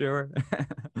pretty sure.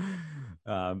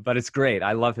 But it's great.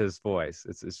 I love his voice.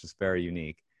 It's just very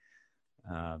unique.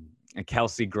 And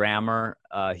Kelsey Grammer,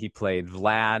 he played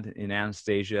Vlad in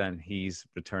Anastasia, and he's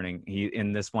returning.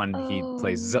 In this one, he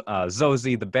plays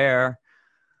Zozie the bear.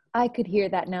 I could hear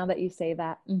that now that you say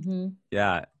that. Mm-hmm.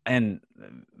 Yeah, and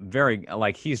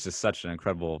he's just such an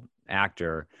incredible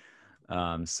actor.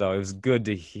 So it was good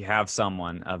to have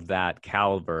someone of that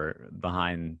caliber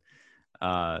behind,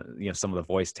 some of the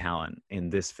voice talent in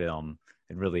this film.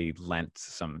 It really lent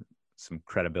some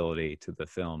credibility to the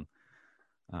film.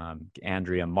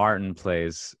 Andrea Martin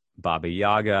plays Baba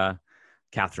Yaga,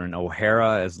 Catherine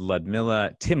O'Hara as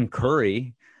Ludmilla, Tim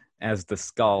Curry as the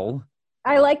Skull.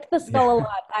 I liked the skull a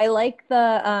lot. I like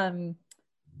the oh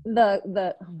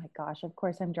my gosh, of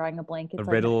course I'm drawing a blank. It's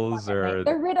the riddles or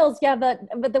the riddles,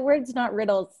 but the word's not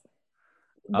riddles.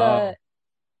 I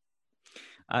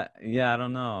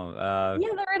don't know.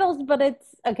 The riddles, but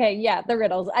it's okay. Yeah, the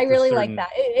riddles. I really like that.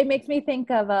 It makes me think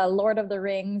of Lord of the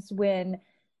Rings, when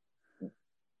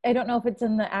I don't know if it's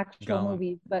in the actual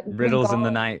movie, but riddles in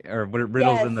the night or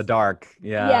riddles in the dark.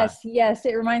 Yeah. Yes.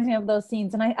 It reminds me of those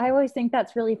scenes, and I always think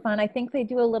that's really fun. I think they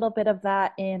do a little bit of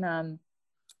that in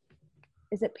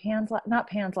is it not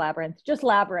Pan's Labyrinth, just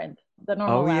Labyrinth, the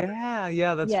normal Labyrinth.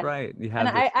 Yeah, that's right. And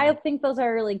I think those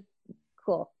are really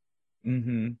cool.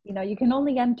 Mm-hmm. You can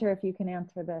only enter if you can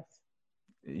answer this.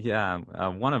 Yeah,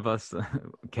 one of us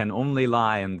can only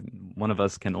lie, and one of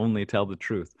us can only tell the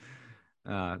truth.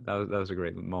 That was a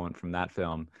great moment from that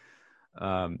film.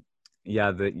 That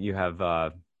you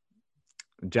have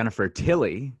Jennifer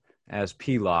Tilly as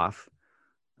Pilaf.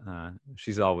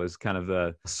 She's always kind of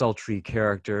the sultry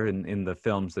character in the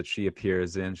films that she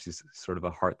appears in. She's sort of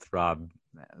a heartthrob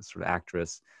sort of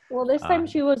actress. Well, this time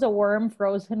she was a worm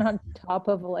frozen on top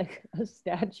of like a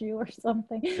statue or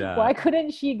something. Yeah. Why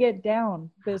couldn't she get down?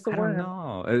 This worm. I don't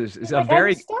know. It's I'm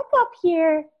stuck up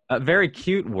here. A very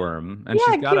cute worm, and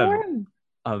she's got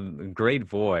a great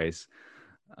voice.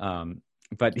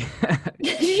 But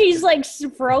she's like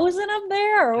frozen up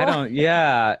there, or what? I don't.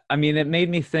 Yeah, I mean, it made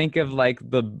me think of like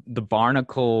the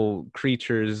barnacle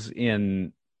creatures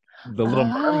in The Little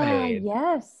Mermaid.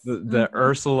 Yes, the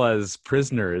Ursula's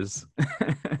prisoners,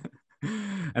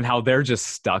 and how they're just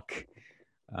stuck.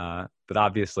 But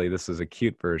obviously, this is a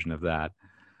cute version of that.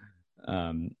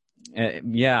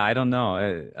 I don't know.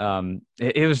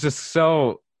 It was just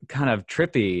so kind of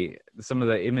trippy. Some of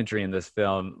the imagery in this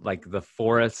film, like the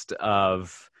forest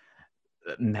of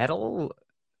metal,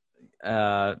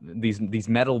 these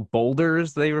metal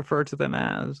boulders, they refer to them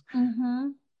as.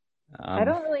 I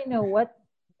don't really know what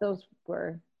those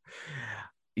were.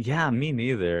 Yeah, me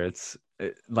neither. It's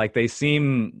like they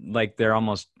seem like they're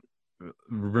almost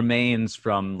remains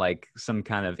from like some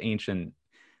kind of ancient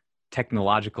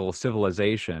technological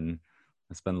civilization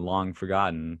that's been long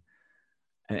forgotten.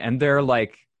 And there are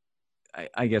like,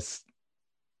 I guess,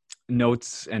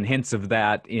 notes and hints of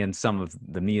that in some of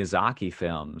the Miyazaki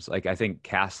films. Like I think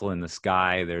Castle in the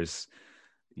Sky, there's,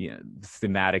 you know,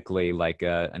 thematically like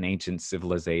an ancient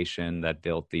civilization that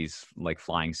built these like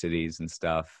flying cities and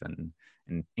stuff, and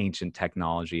ancient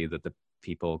technology that the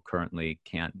people currently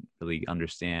can't really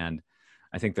understand.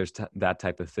 I think there's that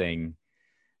type of thing,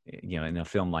 you know, in a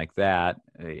film like that.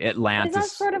 Atlantis.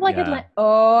 Is that sort of like yeah, Atlantis?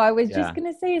 Oh, I was yeah. just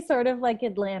gonna say sort of like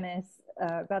Atlantis.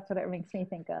 That's what it makes me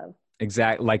think of.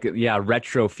 Exactly, like yeah,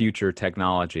 retro future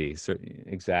technology. So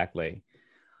exactly.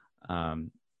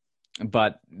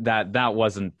 But that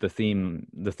wasn't the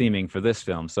theming for this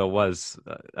film, so it was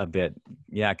a bit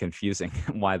confusing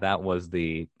why that was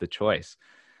the choice.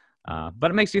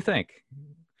 But it makes you think.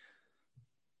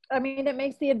 I mean, it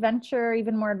makes the adventure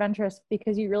even more adventurous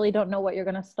because you really don't know what you're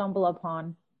going to stumble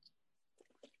upon.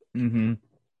 Mm-hmm.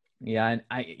 Yeah,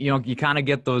 and you kind of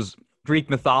get those Greek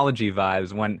mythology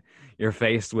vibes when you're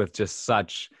faced with just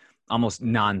such almost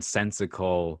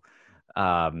nonsensical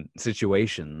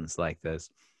situations like this.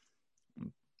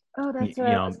 Oh, that's what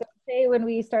I was going to say when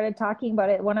we started talking about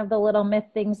it. One of the little myth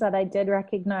things that I did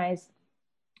recognize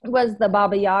was the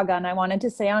Baba Yaga. And I wanted to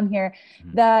say on here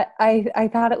that I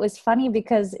thought it was funny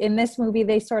because in this movie,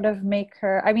 they sort of make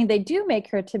her, I mean, they do make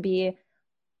her to be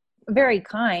very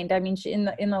kind. I mean,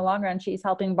 in the long run, she's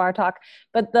helping Bartok.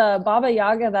 But the Baba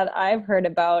Yaga that I've heard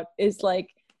about is like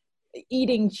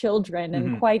eating children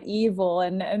and quite evil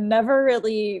and never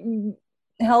really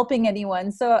helping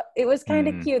anyone. So it was kind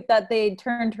of cute that they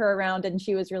turned her around and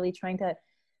she was really trying to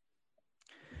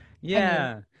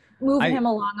move him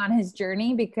along on his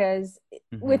journey, because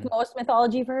with most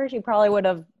mythology for her, she probably would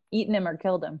have eaten him or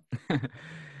killed him.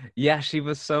 Yeah, she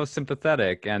was so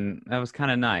sympathetic, and that was kind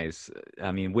of nice.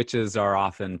 I mean, witches are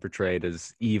often portrayed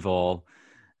as evil,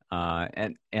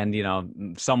 and you know,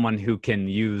 someone who can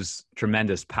use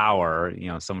tremendous power, you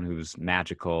know, someone who's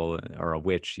magical or a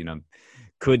witch, you know,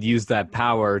 could use that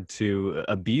power to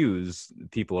abuse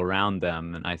people around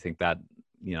them. And I think that,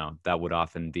 you know, that would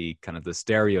often be kind of the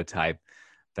stereotype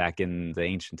back in the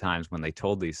ancient times when they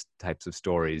told these types of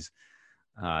stories,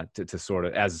 to sort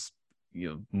of, as, you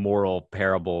know, moral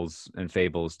parables and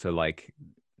fables to, like,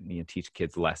 you know, teach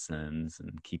kids lessons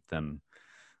and keep them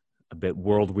a bit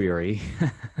world weary.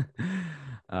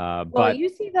 Well, you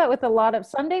see that with a lot of,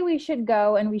 someday we should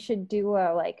go and we should do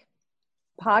a like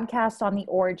podcast on the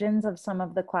origins of some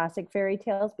of the classic fairy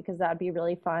tales, because that'd be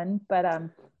really fun. But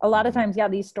a lot of times,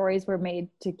 these stories were made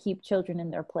to keep children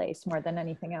in their place more than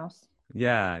anything else.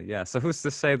 Yeah. So who's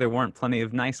to say there weren't plenty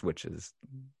of nice witches?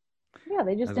 Yeah,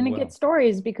 they just didn't get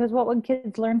stories, because what would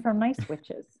kids learn from nice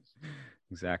witches?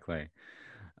 Exactly.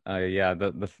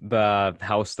 The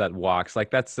house that walks,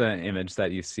 like that's an image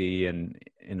that you see in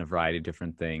a variety of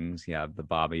different things. Yeah, the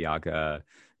Baba Yaga.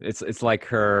 It's like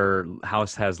her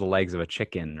house has the legs of a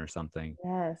chicken or something.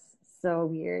 Yes, so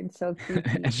weird, so creepy.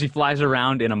 And she flies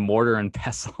around in a mortar and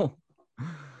pestle.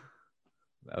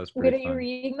 That was pretty fun. Were you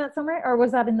reading that somewhere, or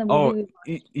was that in the movie?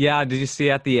 Oh, yeah. Did you see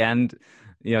at the end?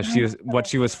 You know,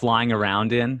 she was flying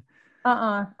around in.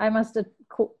 I must have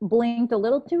blinked a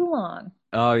little too long.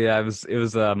 Oh yeah, it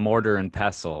was a mortar and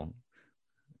pestle.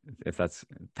 If that's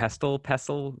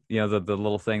pestle, you know, the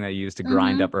little thing that you use to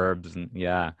grind up herbs, and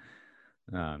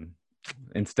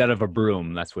instead of a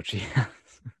broom, that's what she has.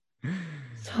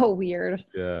 So weird.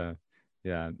 Yeah.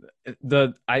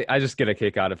 I just get a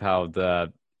kick out of how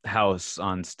the house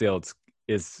on stilts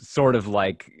is sort of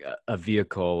like a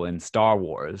vehicle in Star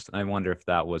Wars. I wonder if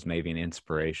that was maybe an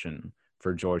inspiration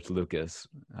for George Lucas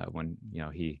when, you know,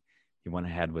 he went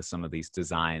ahead with some of these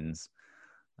designs.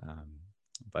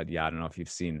 But yeah, I don't know if you've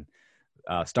seen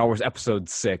Star Wars Episode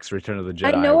 6, Return of the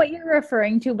Jedi. I know what you're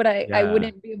referring to, but I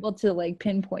wouldn't be able to like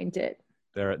pinpoint it.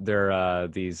 They're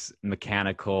these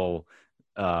mechanical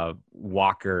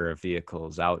walker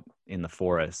vehicles out in the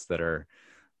forest that are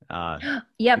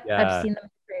yep, I've seen them in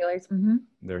trailers.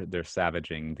 They're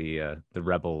savaging the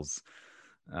rebels,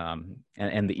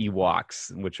 and the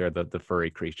Ewoks, which are the furry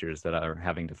creatures that are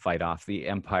having to fight off the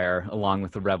Empire along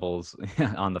with the rebels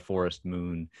on the forest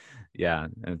moon. Yeah,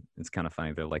 it's kind of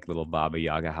funny. They're like little Baba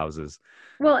Yaga houses.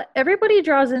 Well, everybody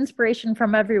draws inspiration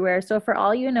from everywhere. So for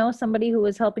all you know, somebody who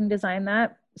was helping design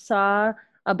that saw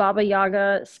a Baba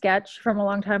Yaga sketch from a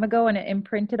long time ago and it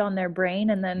imprinted on their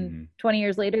brain. And then 20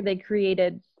 years later, they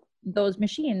created those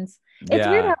machines. It's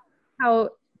weird how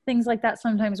things like that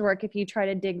sometimes work if you try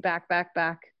to dig back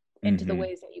into the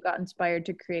ways that you got inspired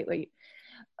to create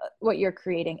what you're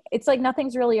creating. It's like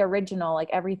nothing's really original, like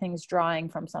everything's drawing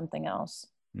from something else.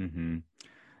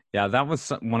 Yeah, that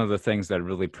was one of the things that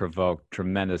really provoked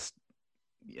tremendous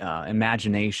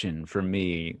imagination for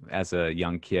me as a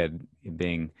young kid,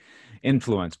 being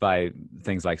influenced by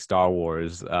things like Star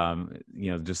Wars.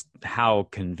 Just how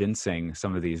convincing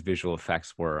some of these visual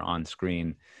effects were on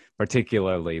screen,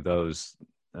 particularly those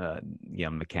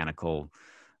mechanical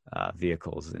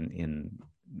vehicles in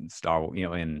Star Wars,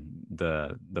 in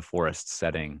the forest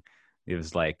setting. It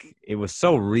was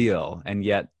so real, and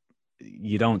yet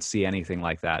you don't see anything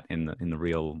like that in the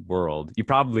real world. You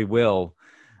probably will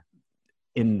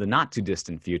in the not too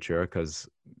distant future, because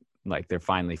like they're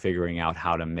finally figuring out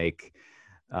how to make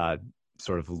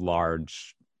sort of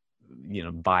large,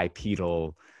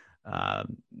 bipedal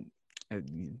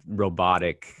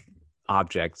robotic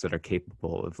objects that are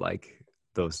capable of like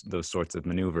those sorts of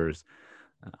maneuvers.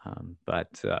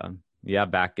 Yeah,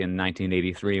 back in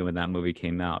 1983 when that movie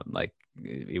came out, like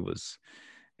it was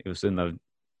in the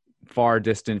far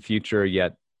distant future,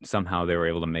 yet somehow they were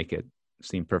able to make it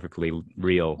seem perfectly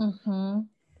real. Mm-hmm.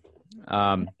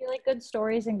 I feel like good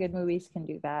stories and good movies can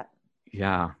do that.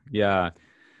 Yeah.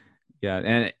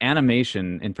 And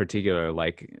animation in particular,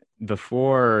 like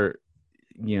before,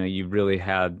 you really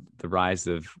had the rise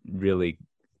of really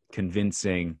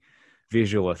convincing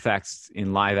visual effects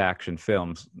in live action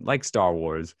films like Star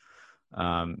Wars.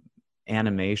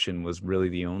 Animation was really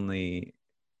the only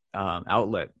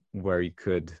outlet where you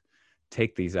could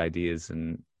take these ideas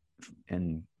and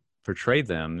portray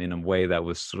them in a way that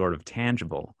was sort of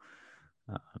tangible.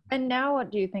 And now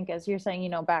what do you think, as you're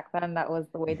saying, back then that was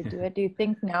the way to do it. Do you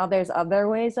think now there's other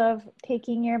ways of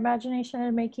taking your imagination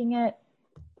and making it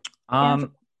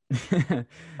tangible?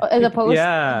 As opposed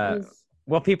to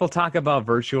well, people talk about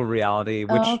virtual reality,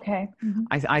 which okay. Mm-hmm.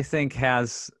 I think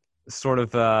has sort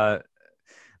of a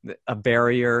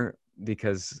barrier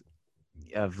because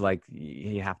of like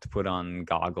you have to put on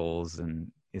goggles,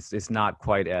 and it's not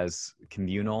quite as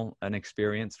communal an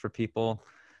experience for people.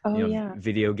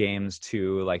 Video games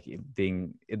too, like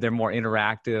they're more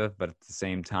interactive, but at the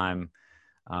same time,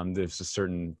 there's just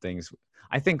certain things.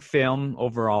 I think film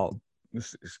overall,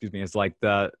 is like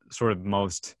the sort of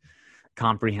most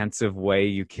comprehensive way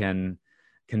you can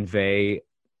convey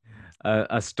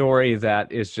a story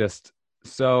that is just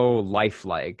so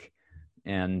lifelike,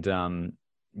 and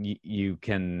you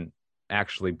can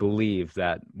actually believe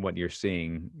that what you're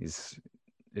seeing is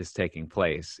taking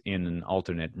place in an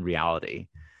alternate reality.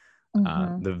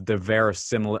 Mm-hmm.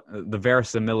 The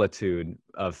verisimilitude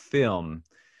of film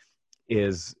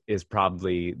is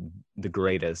probably the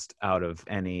greatest out of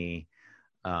any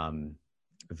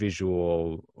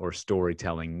visual or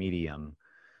storytelling medium,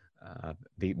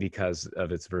 because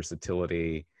of its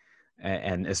versatility,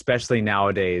 and especially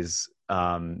nowadays,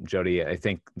 Jody, I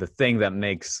think the thing that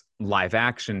makes live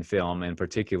action film in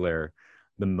particular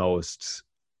the most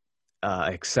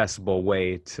accessible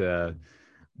way to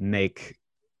make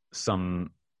some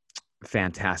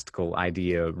fantastical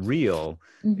idea real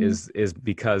Mm-hmm. is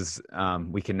because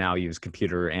we can now use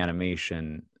computer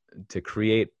animation to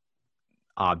create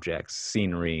objects,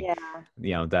 scenery,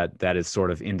 that is sort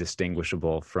of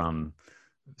indistinguishable from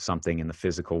something in the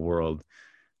physical world.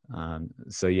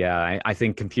 I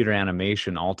think computer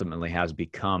animation ultimately has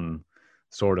become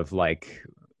sort of like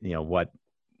what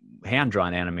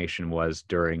hand-drawn animation was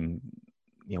during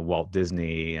Walt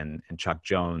Disney and Chuck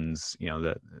Jones,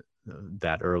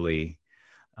 that early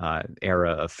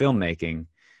era of filmmaking,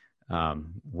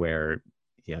 where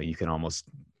you can almost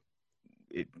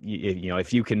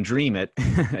if you can dream it,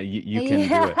 you can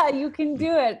do it. You can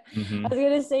do it. Mm-hmm. I was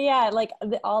gonna say, like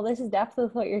all this depth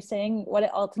with what you're saying, what it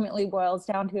ultimately boils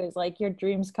down to is like your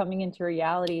dreams coming into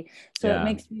reality. So it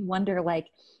makes me wonder, like,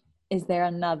 is there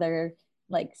another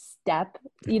like step,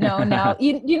 now,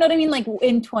 you know what I mean? Like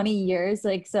in 20 years,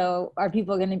 like, so are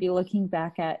people going to be looking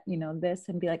back at, this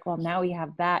and be like, well, now we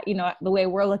have that, the way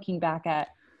we're looking back at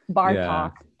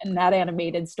Bartok and that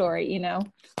animated story,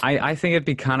 I think it'd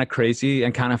be kind of crazy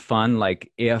and kind of fun,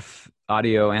 like if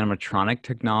audio animatronic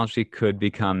technology could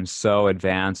become so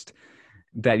advanced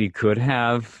that you could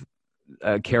have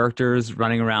characters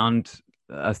running around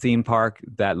a theme park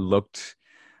that looked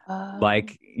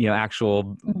like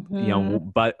actual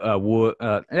but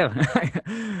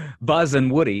Buzz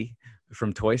and Woody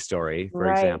from Toy Story,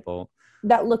 for example,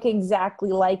 that look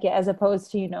exactly like it, as opposed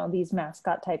to these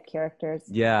mascot type characters.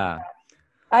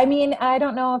 I mean, I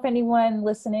don't know if anyone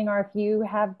listening or if you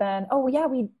have been. Oh yeah,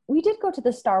 we did go to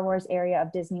the Star Wars area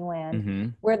of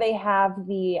Disneyland, where they have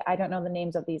I don't know the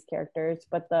names of these characters,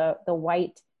 but the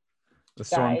white, the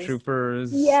stormtroopers.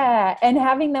 Yeah, and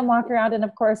having them walk around, and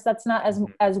of course that's not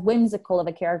as whimsical of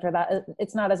a character, that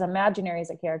it's not as imaginary as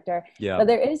a character. Yeah. But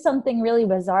there is something really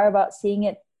bizarre about seeing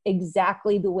it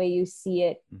exactly the way you see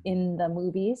it in the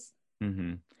movies.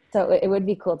 Mm-hmm. So it would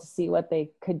be cool to see what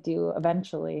they could do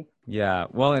eventually. Yeah,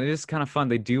 well, it is kind of fun.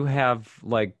 They do have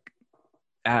like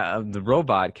the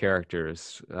robot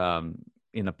characters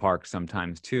in the park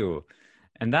sometimes too,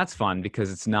 and that's fun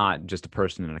because it's not just a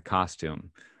person in a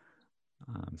costume.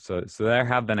 So there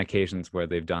have been occasions where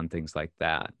they've done things like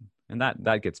that, and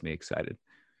that gets me excited.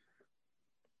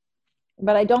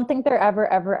 But I don't think they're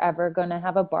ever going to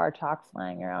have a Bartok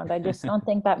flying around. I just don't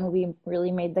think that movie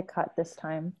really made the cut this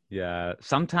time. Yeah,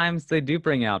 sometimes they do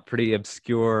bring out pretty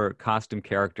obscure costume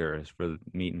characters for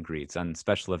meet and greets and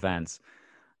special events.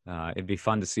 It'd be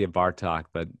fun to see a Bartok,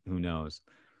 but who knows?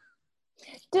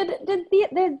 Did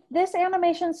this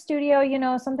animation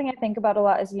studio, something I think about a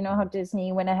lot is, how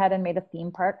Disney went ahead and made a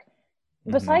theme park.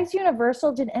 Mm-hmm. Besides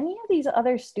Universal, did any of these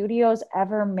other studios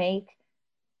ever make,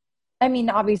 I mean,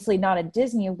 obviously not a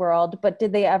Disney World, but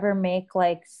did they ever make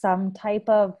like some type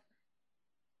of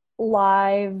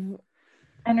live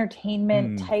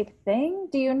entertainment type thing?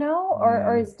 Do you know?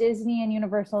 Or is Disney and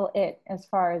Universal it as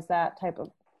far as that type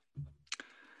of?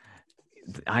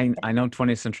 I know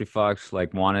 20th Century Fox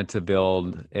like wanted to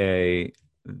build a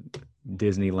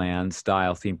Disneyland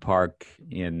style theme park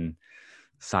in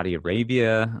Saudi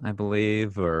Arabia, I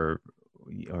believe, or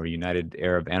United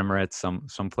Arab Emirates,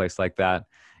 some place like that.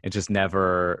 It just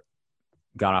never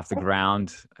got off the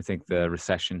ground. I think the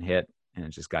recession hit and it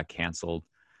just got canceled.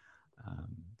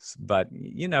 But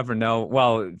you never know.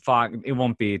 Well, Fox, it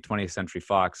won't be 20th Century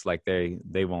Fox. Like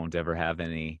they won't ever have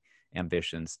any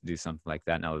ambitions to do something like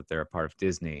that now that they're a part of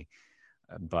Disney.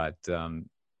 But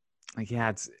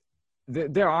yeah,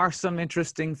 there are some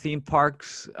interesting theme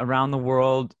parks around the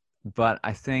world. But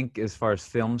I think as far as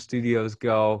film studios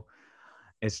go,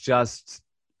 it's just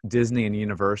Disney and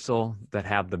Universal that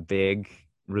have the big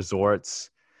resorts.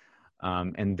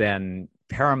 And then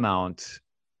Paramount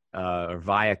or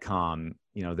Viacom,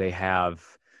 they have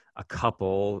a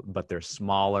couple, but they're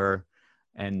smaller.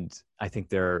 And I think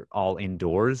they're all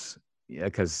indoors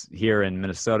because here in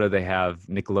Minnesota, they have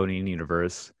Nickelodeon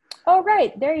Universe. Oh,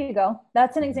 right. There you go.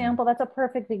 That's an example. That's a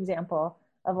perfect example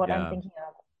of what I'm thinking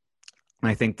of.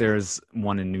 I think there's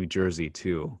one in New Jersey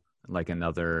too, like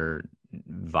another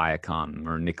Viacom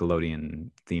or Nickelodeon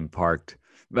themed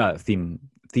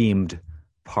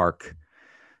park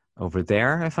over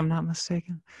there, if I'm not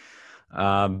mistaken.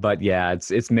 But yeah,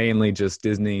 it's mainly just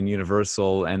Disney and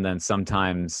Universal, and then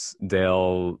sometimes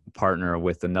they'll partner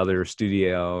with another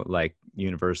studio, like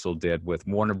Universal did with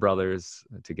Warner Brothers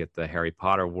to get the Harry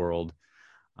Potter world,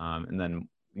 and then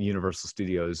Universal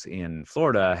Studios in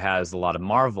Florida has a lot of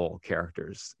Marvel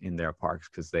characters in their parks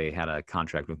because they had a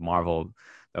contract with Marvel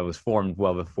that was formed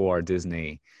well before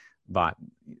Disney bought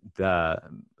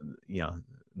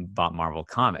Marvel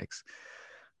Comics.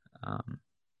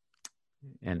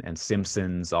 And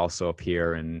Simpsons also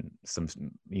appear in some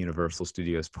Universal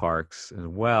Studios parks as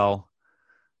well.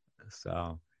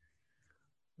 So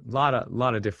a lot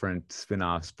of different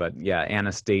spin-offs, but yeah,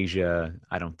 Anastasia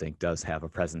I don't think does have a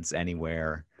presence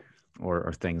anywhere,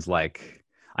 or things like,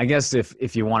 I guess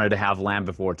if you wanted to have Land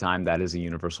Before Time, that is a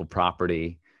Universal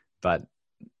property, but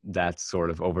that's sort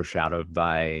of overshadowed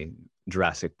by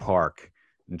Jurassic Park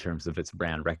in terms of its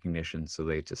brand recognition. So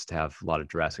they just have a lot of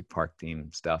Jurassic Park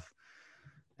themed stuff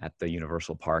at the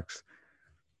Universal parks.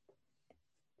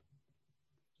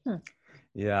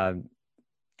 Yeah.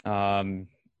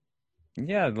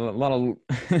 Yeah, a lot of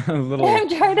little. I'm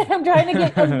trying to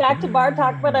get us back to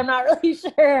Bartok, but I'm not really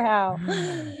sure how.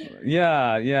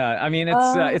 Yeah. I mean,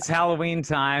 it's Halloween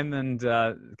time, and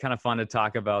kind of fun to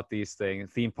talk about these things.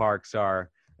 Theme parks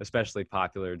are especially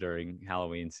popular during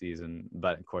Halloween season,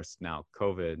 but of course now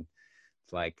COVID,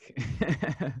 it's like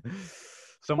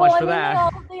so much for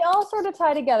that. They all sort of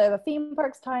tie together. The theme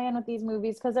parks tie in with these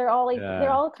movies because they're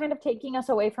all kind of taking us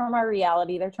away from our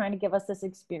reality. They're trying to give us this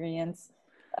experience.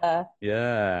 That's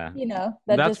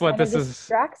what this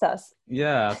distracts us.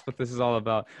 Yeah, that's what this is all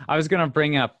about. I was going to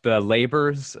bring up the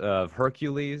labors of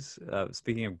Hercules.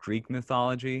 Speaking of Greek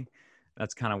mythology,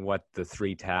 that's kind of what the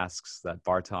 3 tasks that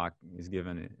Bartok is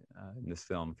given in this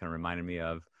film kind of reminded me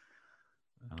of.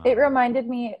 It reminded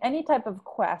me, any type of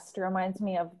quest reminds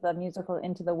me of the musical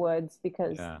Into the Woods,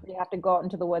 because you have to go out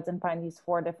into the woods and find these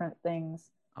 4 different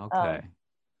things. Okay.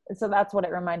 So that's what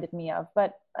it reminded me of.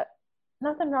 But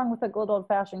nothing wrong with a good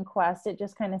old-fashioned quest. It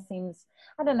just kind of seems,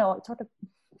 I don't know, it's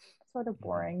sort of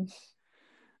boring.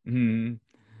 Mm-hmm.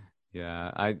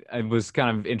 Yeah, it was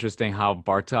kind of interesting how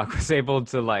Bartok was able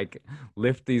to like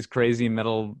lift these crazy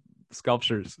metal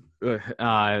sculptures,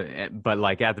 but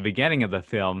like at the beginning of the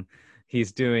film,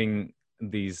 he's doing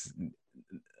these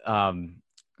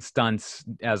stunts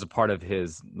as a part of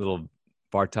his little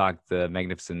Bartok the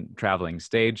Magnificent Traveling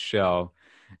Stage Show,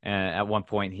 and at one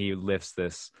point he lifts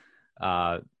this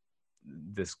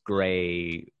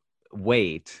gray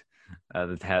weight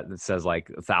that says like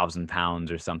 1,000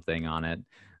 pounds or something on it,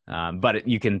 but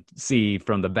you can see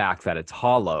from the back that it's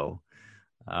hollow.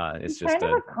 It's just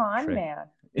kind of a con trick. man.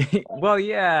 Well,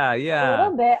 yeah. A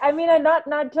little bit. I mean,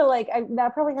 not to like,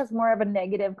 that probably has more of a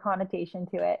negative connotation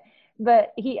to it.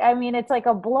 But it's like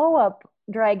a blow up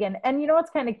dragon. And you know what's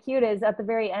kind of cute is at the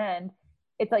very end,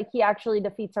 it's like he actually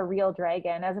defeats a real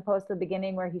dragon as opposed to the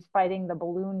beginning where he's fighting the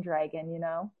balloon dragon, you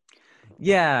know?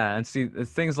 Yeah, and see,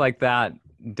 things like that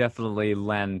definitely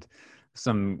lend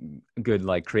some good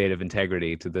like creative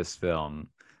integrity to this film,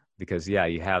 because yeah,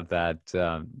 you have that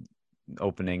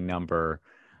opening number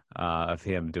of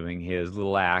him doing his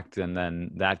little act, and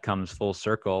then that comes full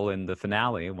circle in the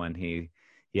finale when he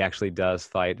actually does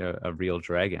fight a real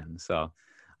dragon. So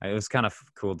it was kind of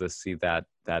cool to see that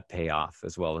payoff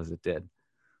as well as it did.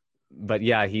 But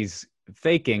yeah, he's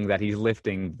faking that he's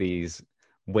lifting these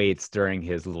weights during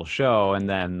his little show, and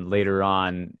then later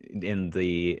on in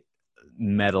the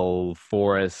metal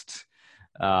forest,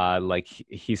 like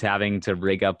he's having to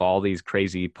rig up all these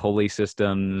crazy pulley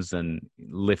systems and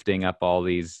lifting up all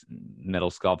these metal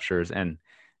sculptures, and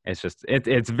it's just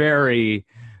it's very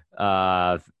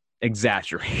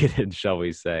exaggerated, shall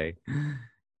we say.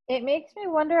 It makes me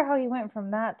wonder how he went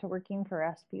from that to working for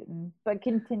Rasputin. But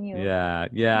continue.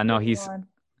 Yeah. No, he's on.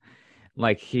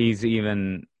 Like he's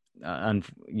even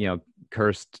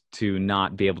cursed to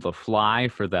not be able to fly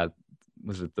for that.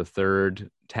 Was it the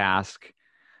third task?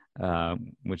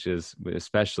 Which is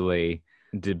especially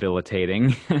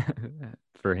debilitating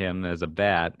for him as a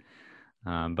bat.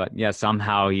 But yeah,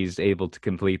 somehow he's able to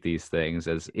complete these things,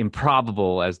 as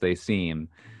improbable as they seem.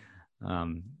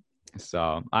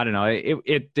 So I don't know.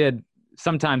 It did.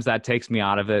 Sometimes that takes me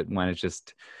out of it when it's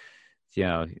just,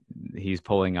 he's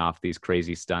pulling off these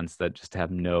crazy stunts that just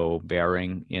have no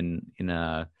bearing in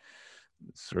a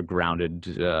sort of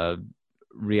grounded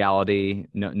reality,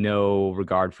 no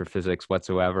regard for physics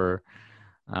whatsoever.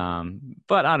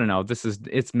 But I don't know,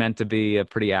 it's meant to be a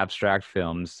pretty abstract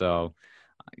film, so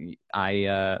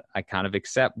I kind of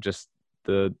accept just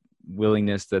the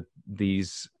willingness that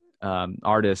these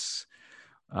artists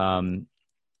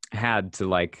had to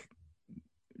like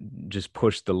just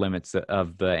push the limits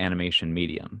of the animation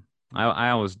medium. I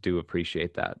always do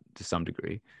appreciate that to some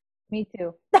degree. Me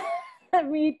too.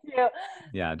 Me too.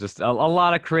 Yeah, just a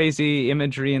lot of crazy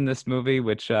imagery in this movie,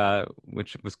 which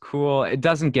was cool. It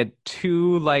doesn't get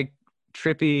too like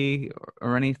trippy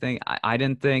or anything. I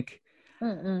didn't think.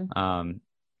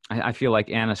 I feel like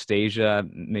Anastasia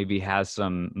maybe has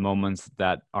some moments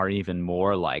that are even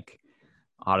more like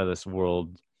out of this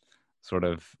world, sort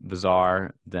of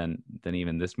bizarre than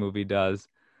even this movie does.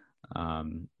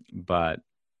 But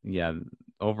yeah,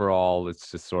 overall,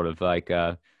 it's just sort of like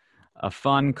a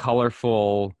fun,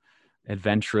 colorful,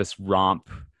 adventurous romp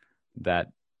that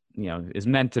is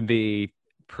meant to be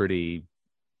pretty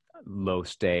low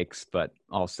stakes, but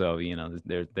also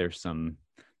there's some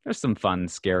fun,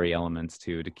 scary elements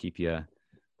too to keep you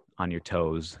on your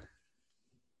toes.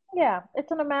 Yeah,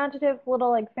 it's an imaginative little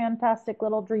like fantastic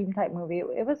little dream type movie.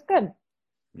 It was good.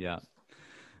 Yeah,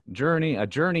 a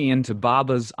journey into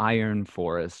Baba's Iron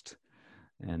Forest,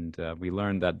 and we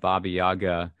learned that Baba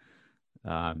Yaga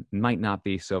might not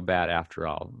be so bad after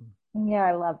all. Yeah,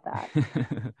 I love that.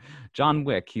 John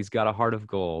Wick, he's got a heart of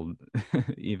gold,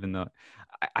 even though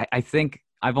I think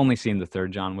I've only seen the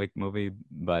third John Wick movie,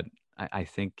 but I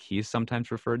think he's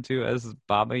sometimes referred to as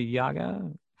Baba Yaga,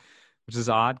 which is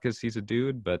odd because he's a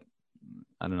dude, but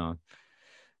I don't know.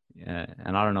 Yeah,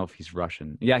 and I don't know if he's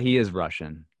Russian. Yeah, he is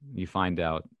Russian. You find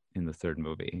out in the third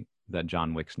movie that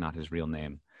John Wick's not his real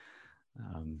name.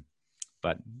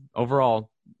 But overall,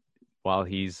 while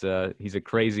he's a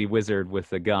crazy wizard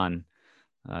with a gun,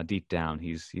 deep down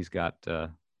he's got the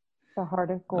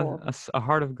heart of gold. A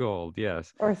heart of gold,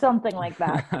 yes, or something like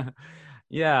that.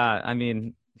 Yeah, I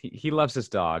mean, he loves his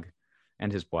dog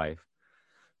and his wife.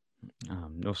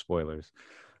 No spoilers.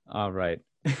 All right.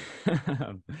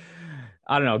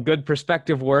 I don't know. Good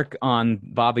perspective work on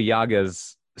Baba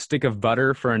Yaga's stick of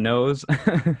butter for a nose.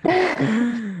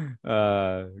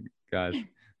 Gosh.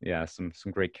 Yeah, some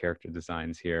great character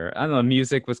designs here. I don't know, the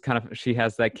music was she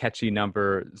has that catchy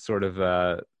number, sort of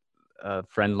a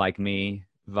Friend Like Me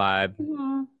vibe.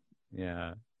 Mm-hmm.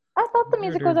 Yeah. I thought the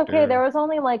music was okay. There was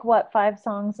only 5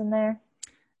 songs in there.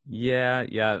 Yeah.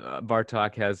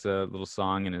 Bartok has a little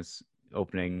song in his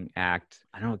opening act.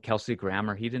 I don't know, Kelsey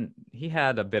Grammer, he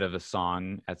had a bit of a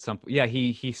song at some point. Yeah,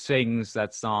 he sings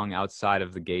that song outside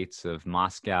of the gates of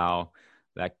Moscow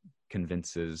that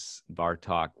convinces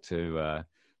Bartok to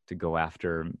go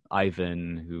after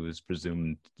Ivan, who is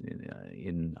presumed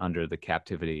under the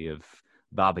captivity of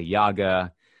Baba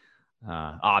Yaga.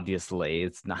 Obviously,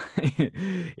 it's not.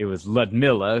 It was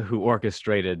Ludmilla who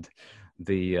orchestrated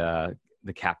the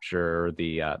capture, or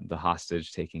the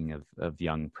hostage taking of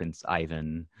young Prince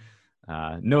Ivan.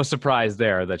 No surprise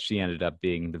there that she ended up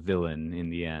being the villain in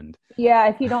the end. Yeah,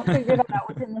 if you don't figure that out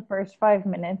within the first 5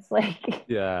 minutes, like.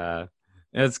 Yeah,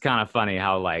 it's kind of funny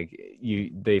how like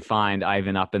they find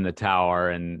Ivan up in the tower,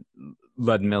 and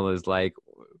Ludmilla's like,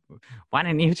 why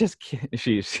didn't you just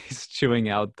she's chewing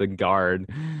out the guard,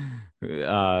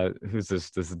 who's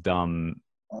this dumb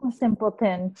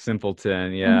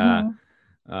Simpleton. Yeah.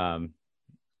 Mhm.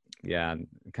 Yeah,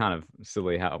 kind of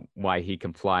silly why he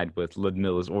complied with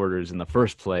Ludmilla's orders in the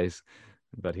first place.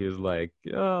 But he was like,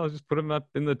 I'll just put him up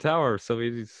in the tower so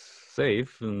he's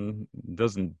safe and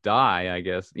doesn't die, I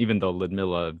guess. Even though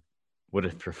Ludmilla would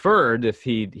have preferred if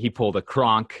he pulled a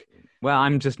Kronk. Well,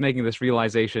 I'm just making this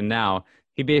realization now.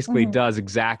 He basically does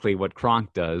exactly what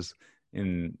Kronk does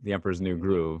in The Emperor's New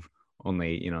Groove,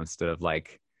 only, instead of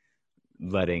like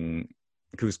letting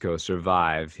Kuzco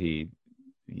survive, he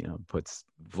puts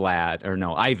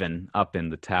Ivan up in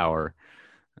the tower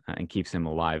and keeps him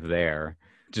alive there.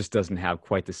 Just doesn't have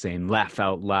quite the same laugh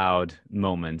out loud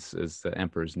moments as the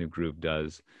Emperor's New Groove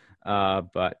does.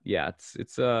 But yeah,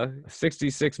 it's a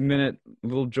 66-minute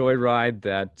little joyride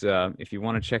that if you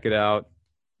want to check it out,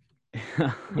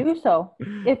 do so.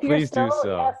 If you're please still do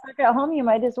so. stuck at home, you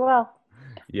might as well.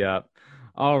 Yeah.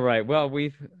 All right. Well,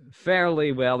 we've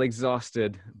fairly well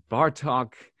exhausted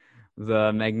Bartok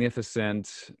the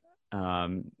Magnificent.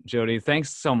 Jody,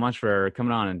 thanks so much for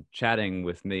coming on and chatting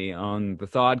with me on the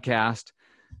Thodcast,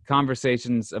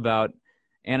 conversations about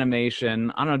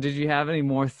animation. I don't know, did you have any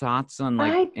more thoughts on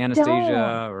like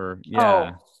Anastasia or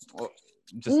yeah?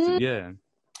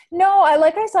 No,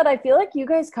 like I said, I feel like you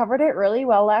guys covered it really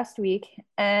well last week,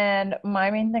 and my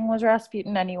main thing was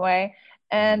Rasputin anyway.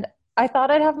 And I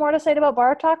thought I'd have more to say about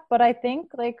Bartok, but I think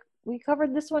like we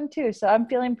covered this one too, so I'm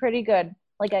feeling pretty good.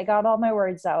 Like I got all my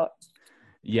words out.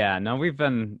 Yeah, no, we've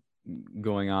been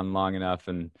going on long enough,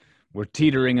 and we're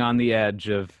teetering on the edge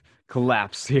of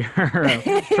collapse here,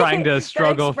 trying to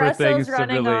struggle for things to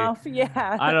really. Off.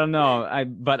 Yeah, I don't know,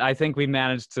 but I think we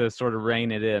managed to sort of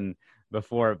rein it in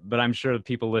before. But I'm sure the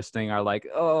people listening are like,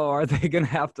 "Oh, are they gonna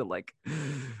have to like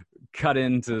cut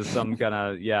into some kind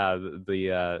of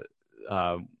the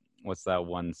what's that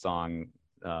one song?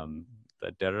 The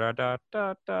da da da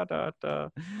da da da.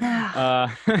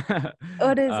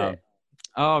 What is it?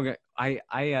 Oh,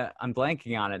 I'm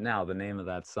blanking on it now. The name of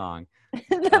that song.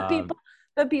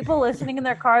 The people listening in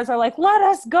their cars are like, "Let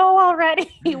us go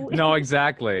already." No,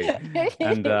 exactly.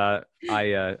 And I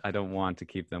don't want to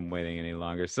keep them waiting any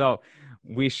longer. So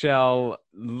we shall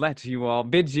bid you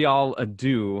all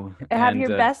adieu. Have your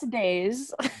best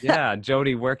days. Yeah,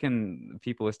 Jody, where can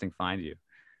people listening find you?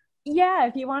 Yeah,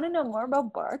 if you want to know more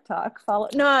about Bartok,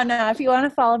 if you want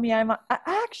to follow me, I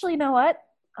actually, you know what?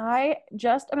 I'm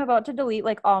about to delete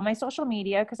like all my social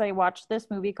media because I watched this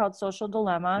movie called Social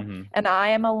Dilemma, and I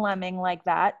am a lemming like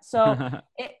that. So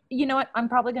you know what? I'm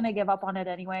probably going to give up on it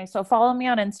anyway. So follow me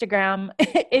on Instagram.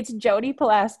 It's Jody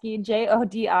Pulaski,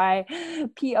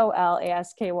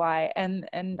 JODIPOLASKY.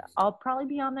 And I'll probably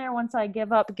be on there once I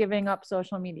giving up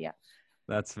social media.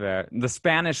 That's fair. The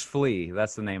Spanish Flea.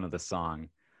 That's the name of the song.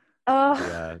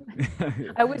 Yeah.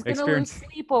 I was going to lose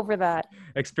sleep over that.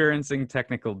 Experiencing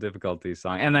technical difficulties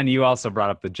song. And then you also brought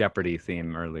up the Jeopardy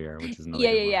theme earlier, which is another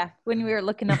good one. When we were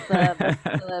looking up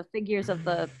the figures of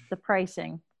the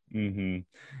pricing.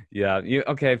 Yeah.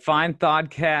 Find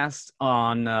Thodcast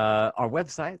on our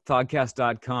website,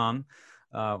 thodcast.com.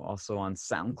 Also on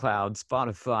SoundCloud,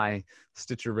 Spotify,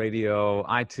 Stitcher Radio,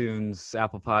 iTunes,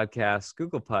 Apple Podcasts,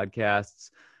 Google Podcasts.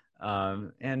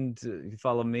 And you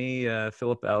follow me,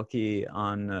 Philip Elke,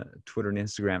 on Twitter and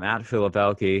Instagram at Philip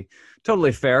Elke.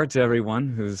 Totally fair to everyone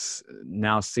who's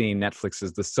now seeing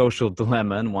Netflix's The Social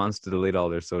Dilemma and wants to delete all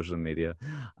their social media.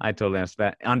 I totally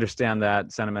understand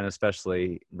that sentiment,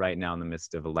 especially right now in the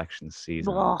midst of election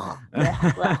season.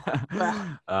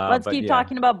 Let's keep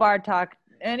talking about Bartok.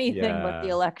 Anything but the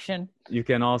election. You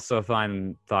can also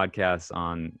find Thodcast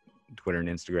on Twitter and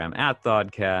Instagram at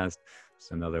Thodcast. It's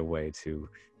another way to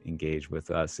engage with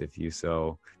us if you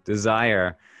so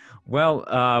desire.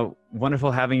 Well,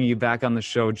 wonderful having you back on the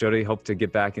show, Jody. Hope to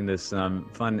get back in this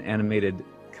fun animated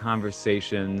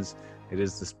conversations. It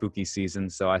is the spooky season,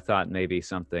 so I thought maybe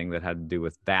something that had to do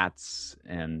with bats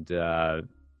and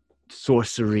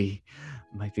sorcery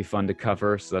might be fun to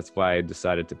cover. So that's why I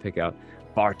decided to pick out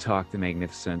Bartok the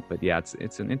Magnificent. But yeah,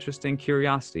 it's an interesting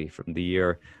curiosity from the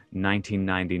year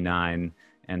 1999,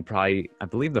 and probably, I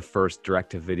believe, the first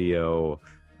direct-to-video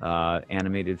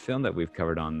animated film that we've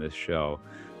covered on this show.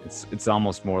 It's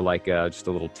almost more like just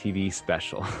a little TV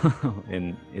special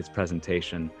in its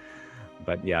presentation.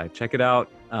 But yeah, check it out.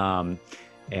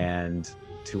 And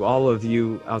to all of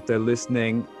you out there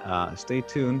listening, stay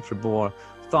tuned for more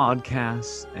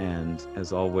Thodcasts. And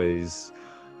as always,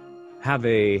 have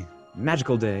a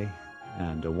magical day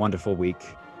and a wonderful week.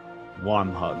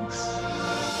 Warm hugs.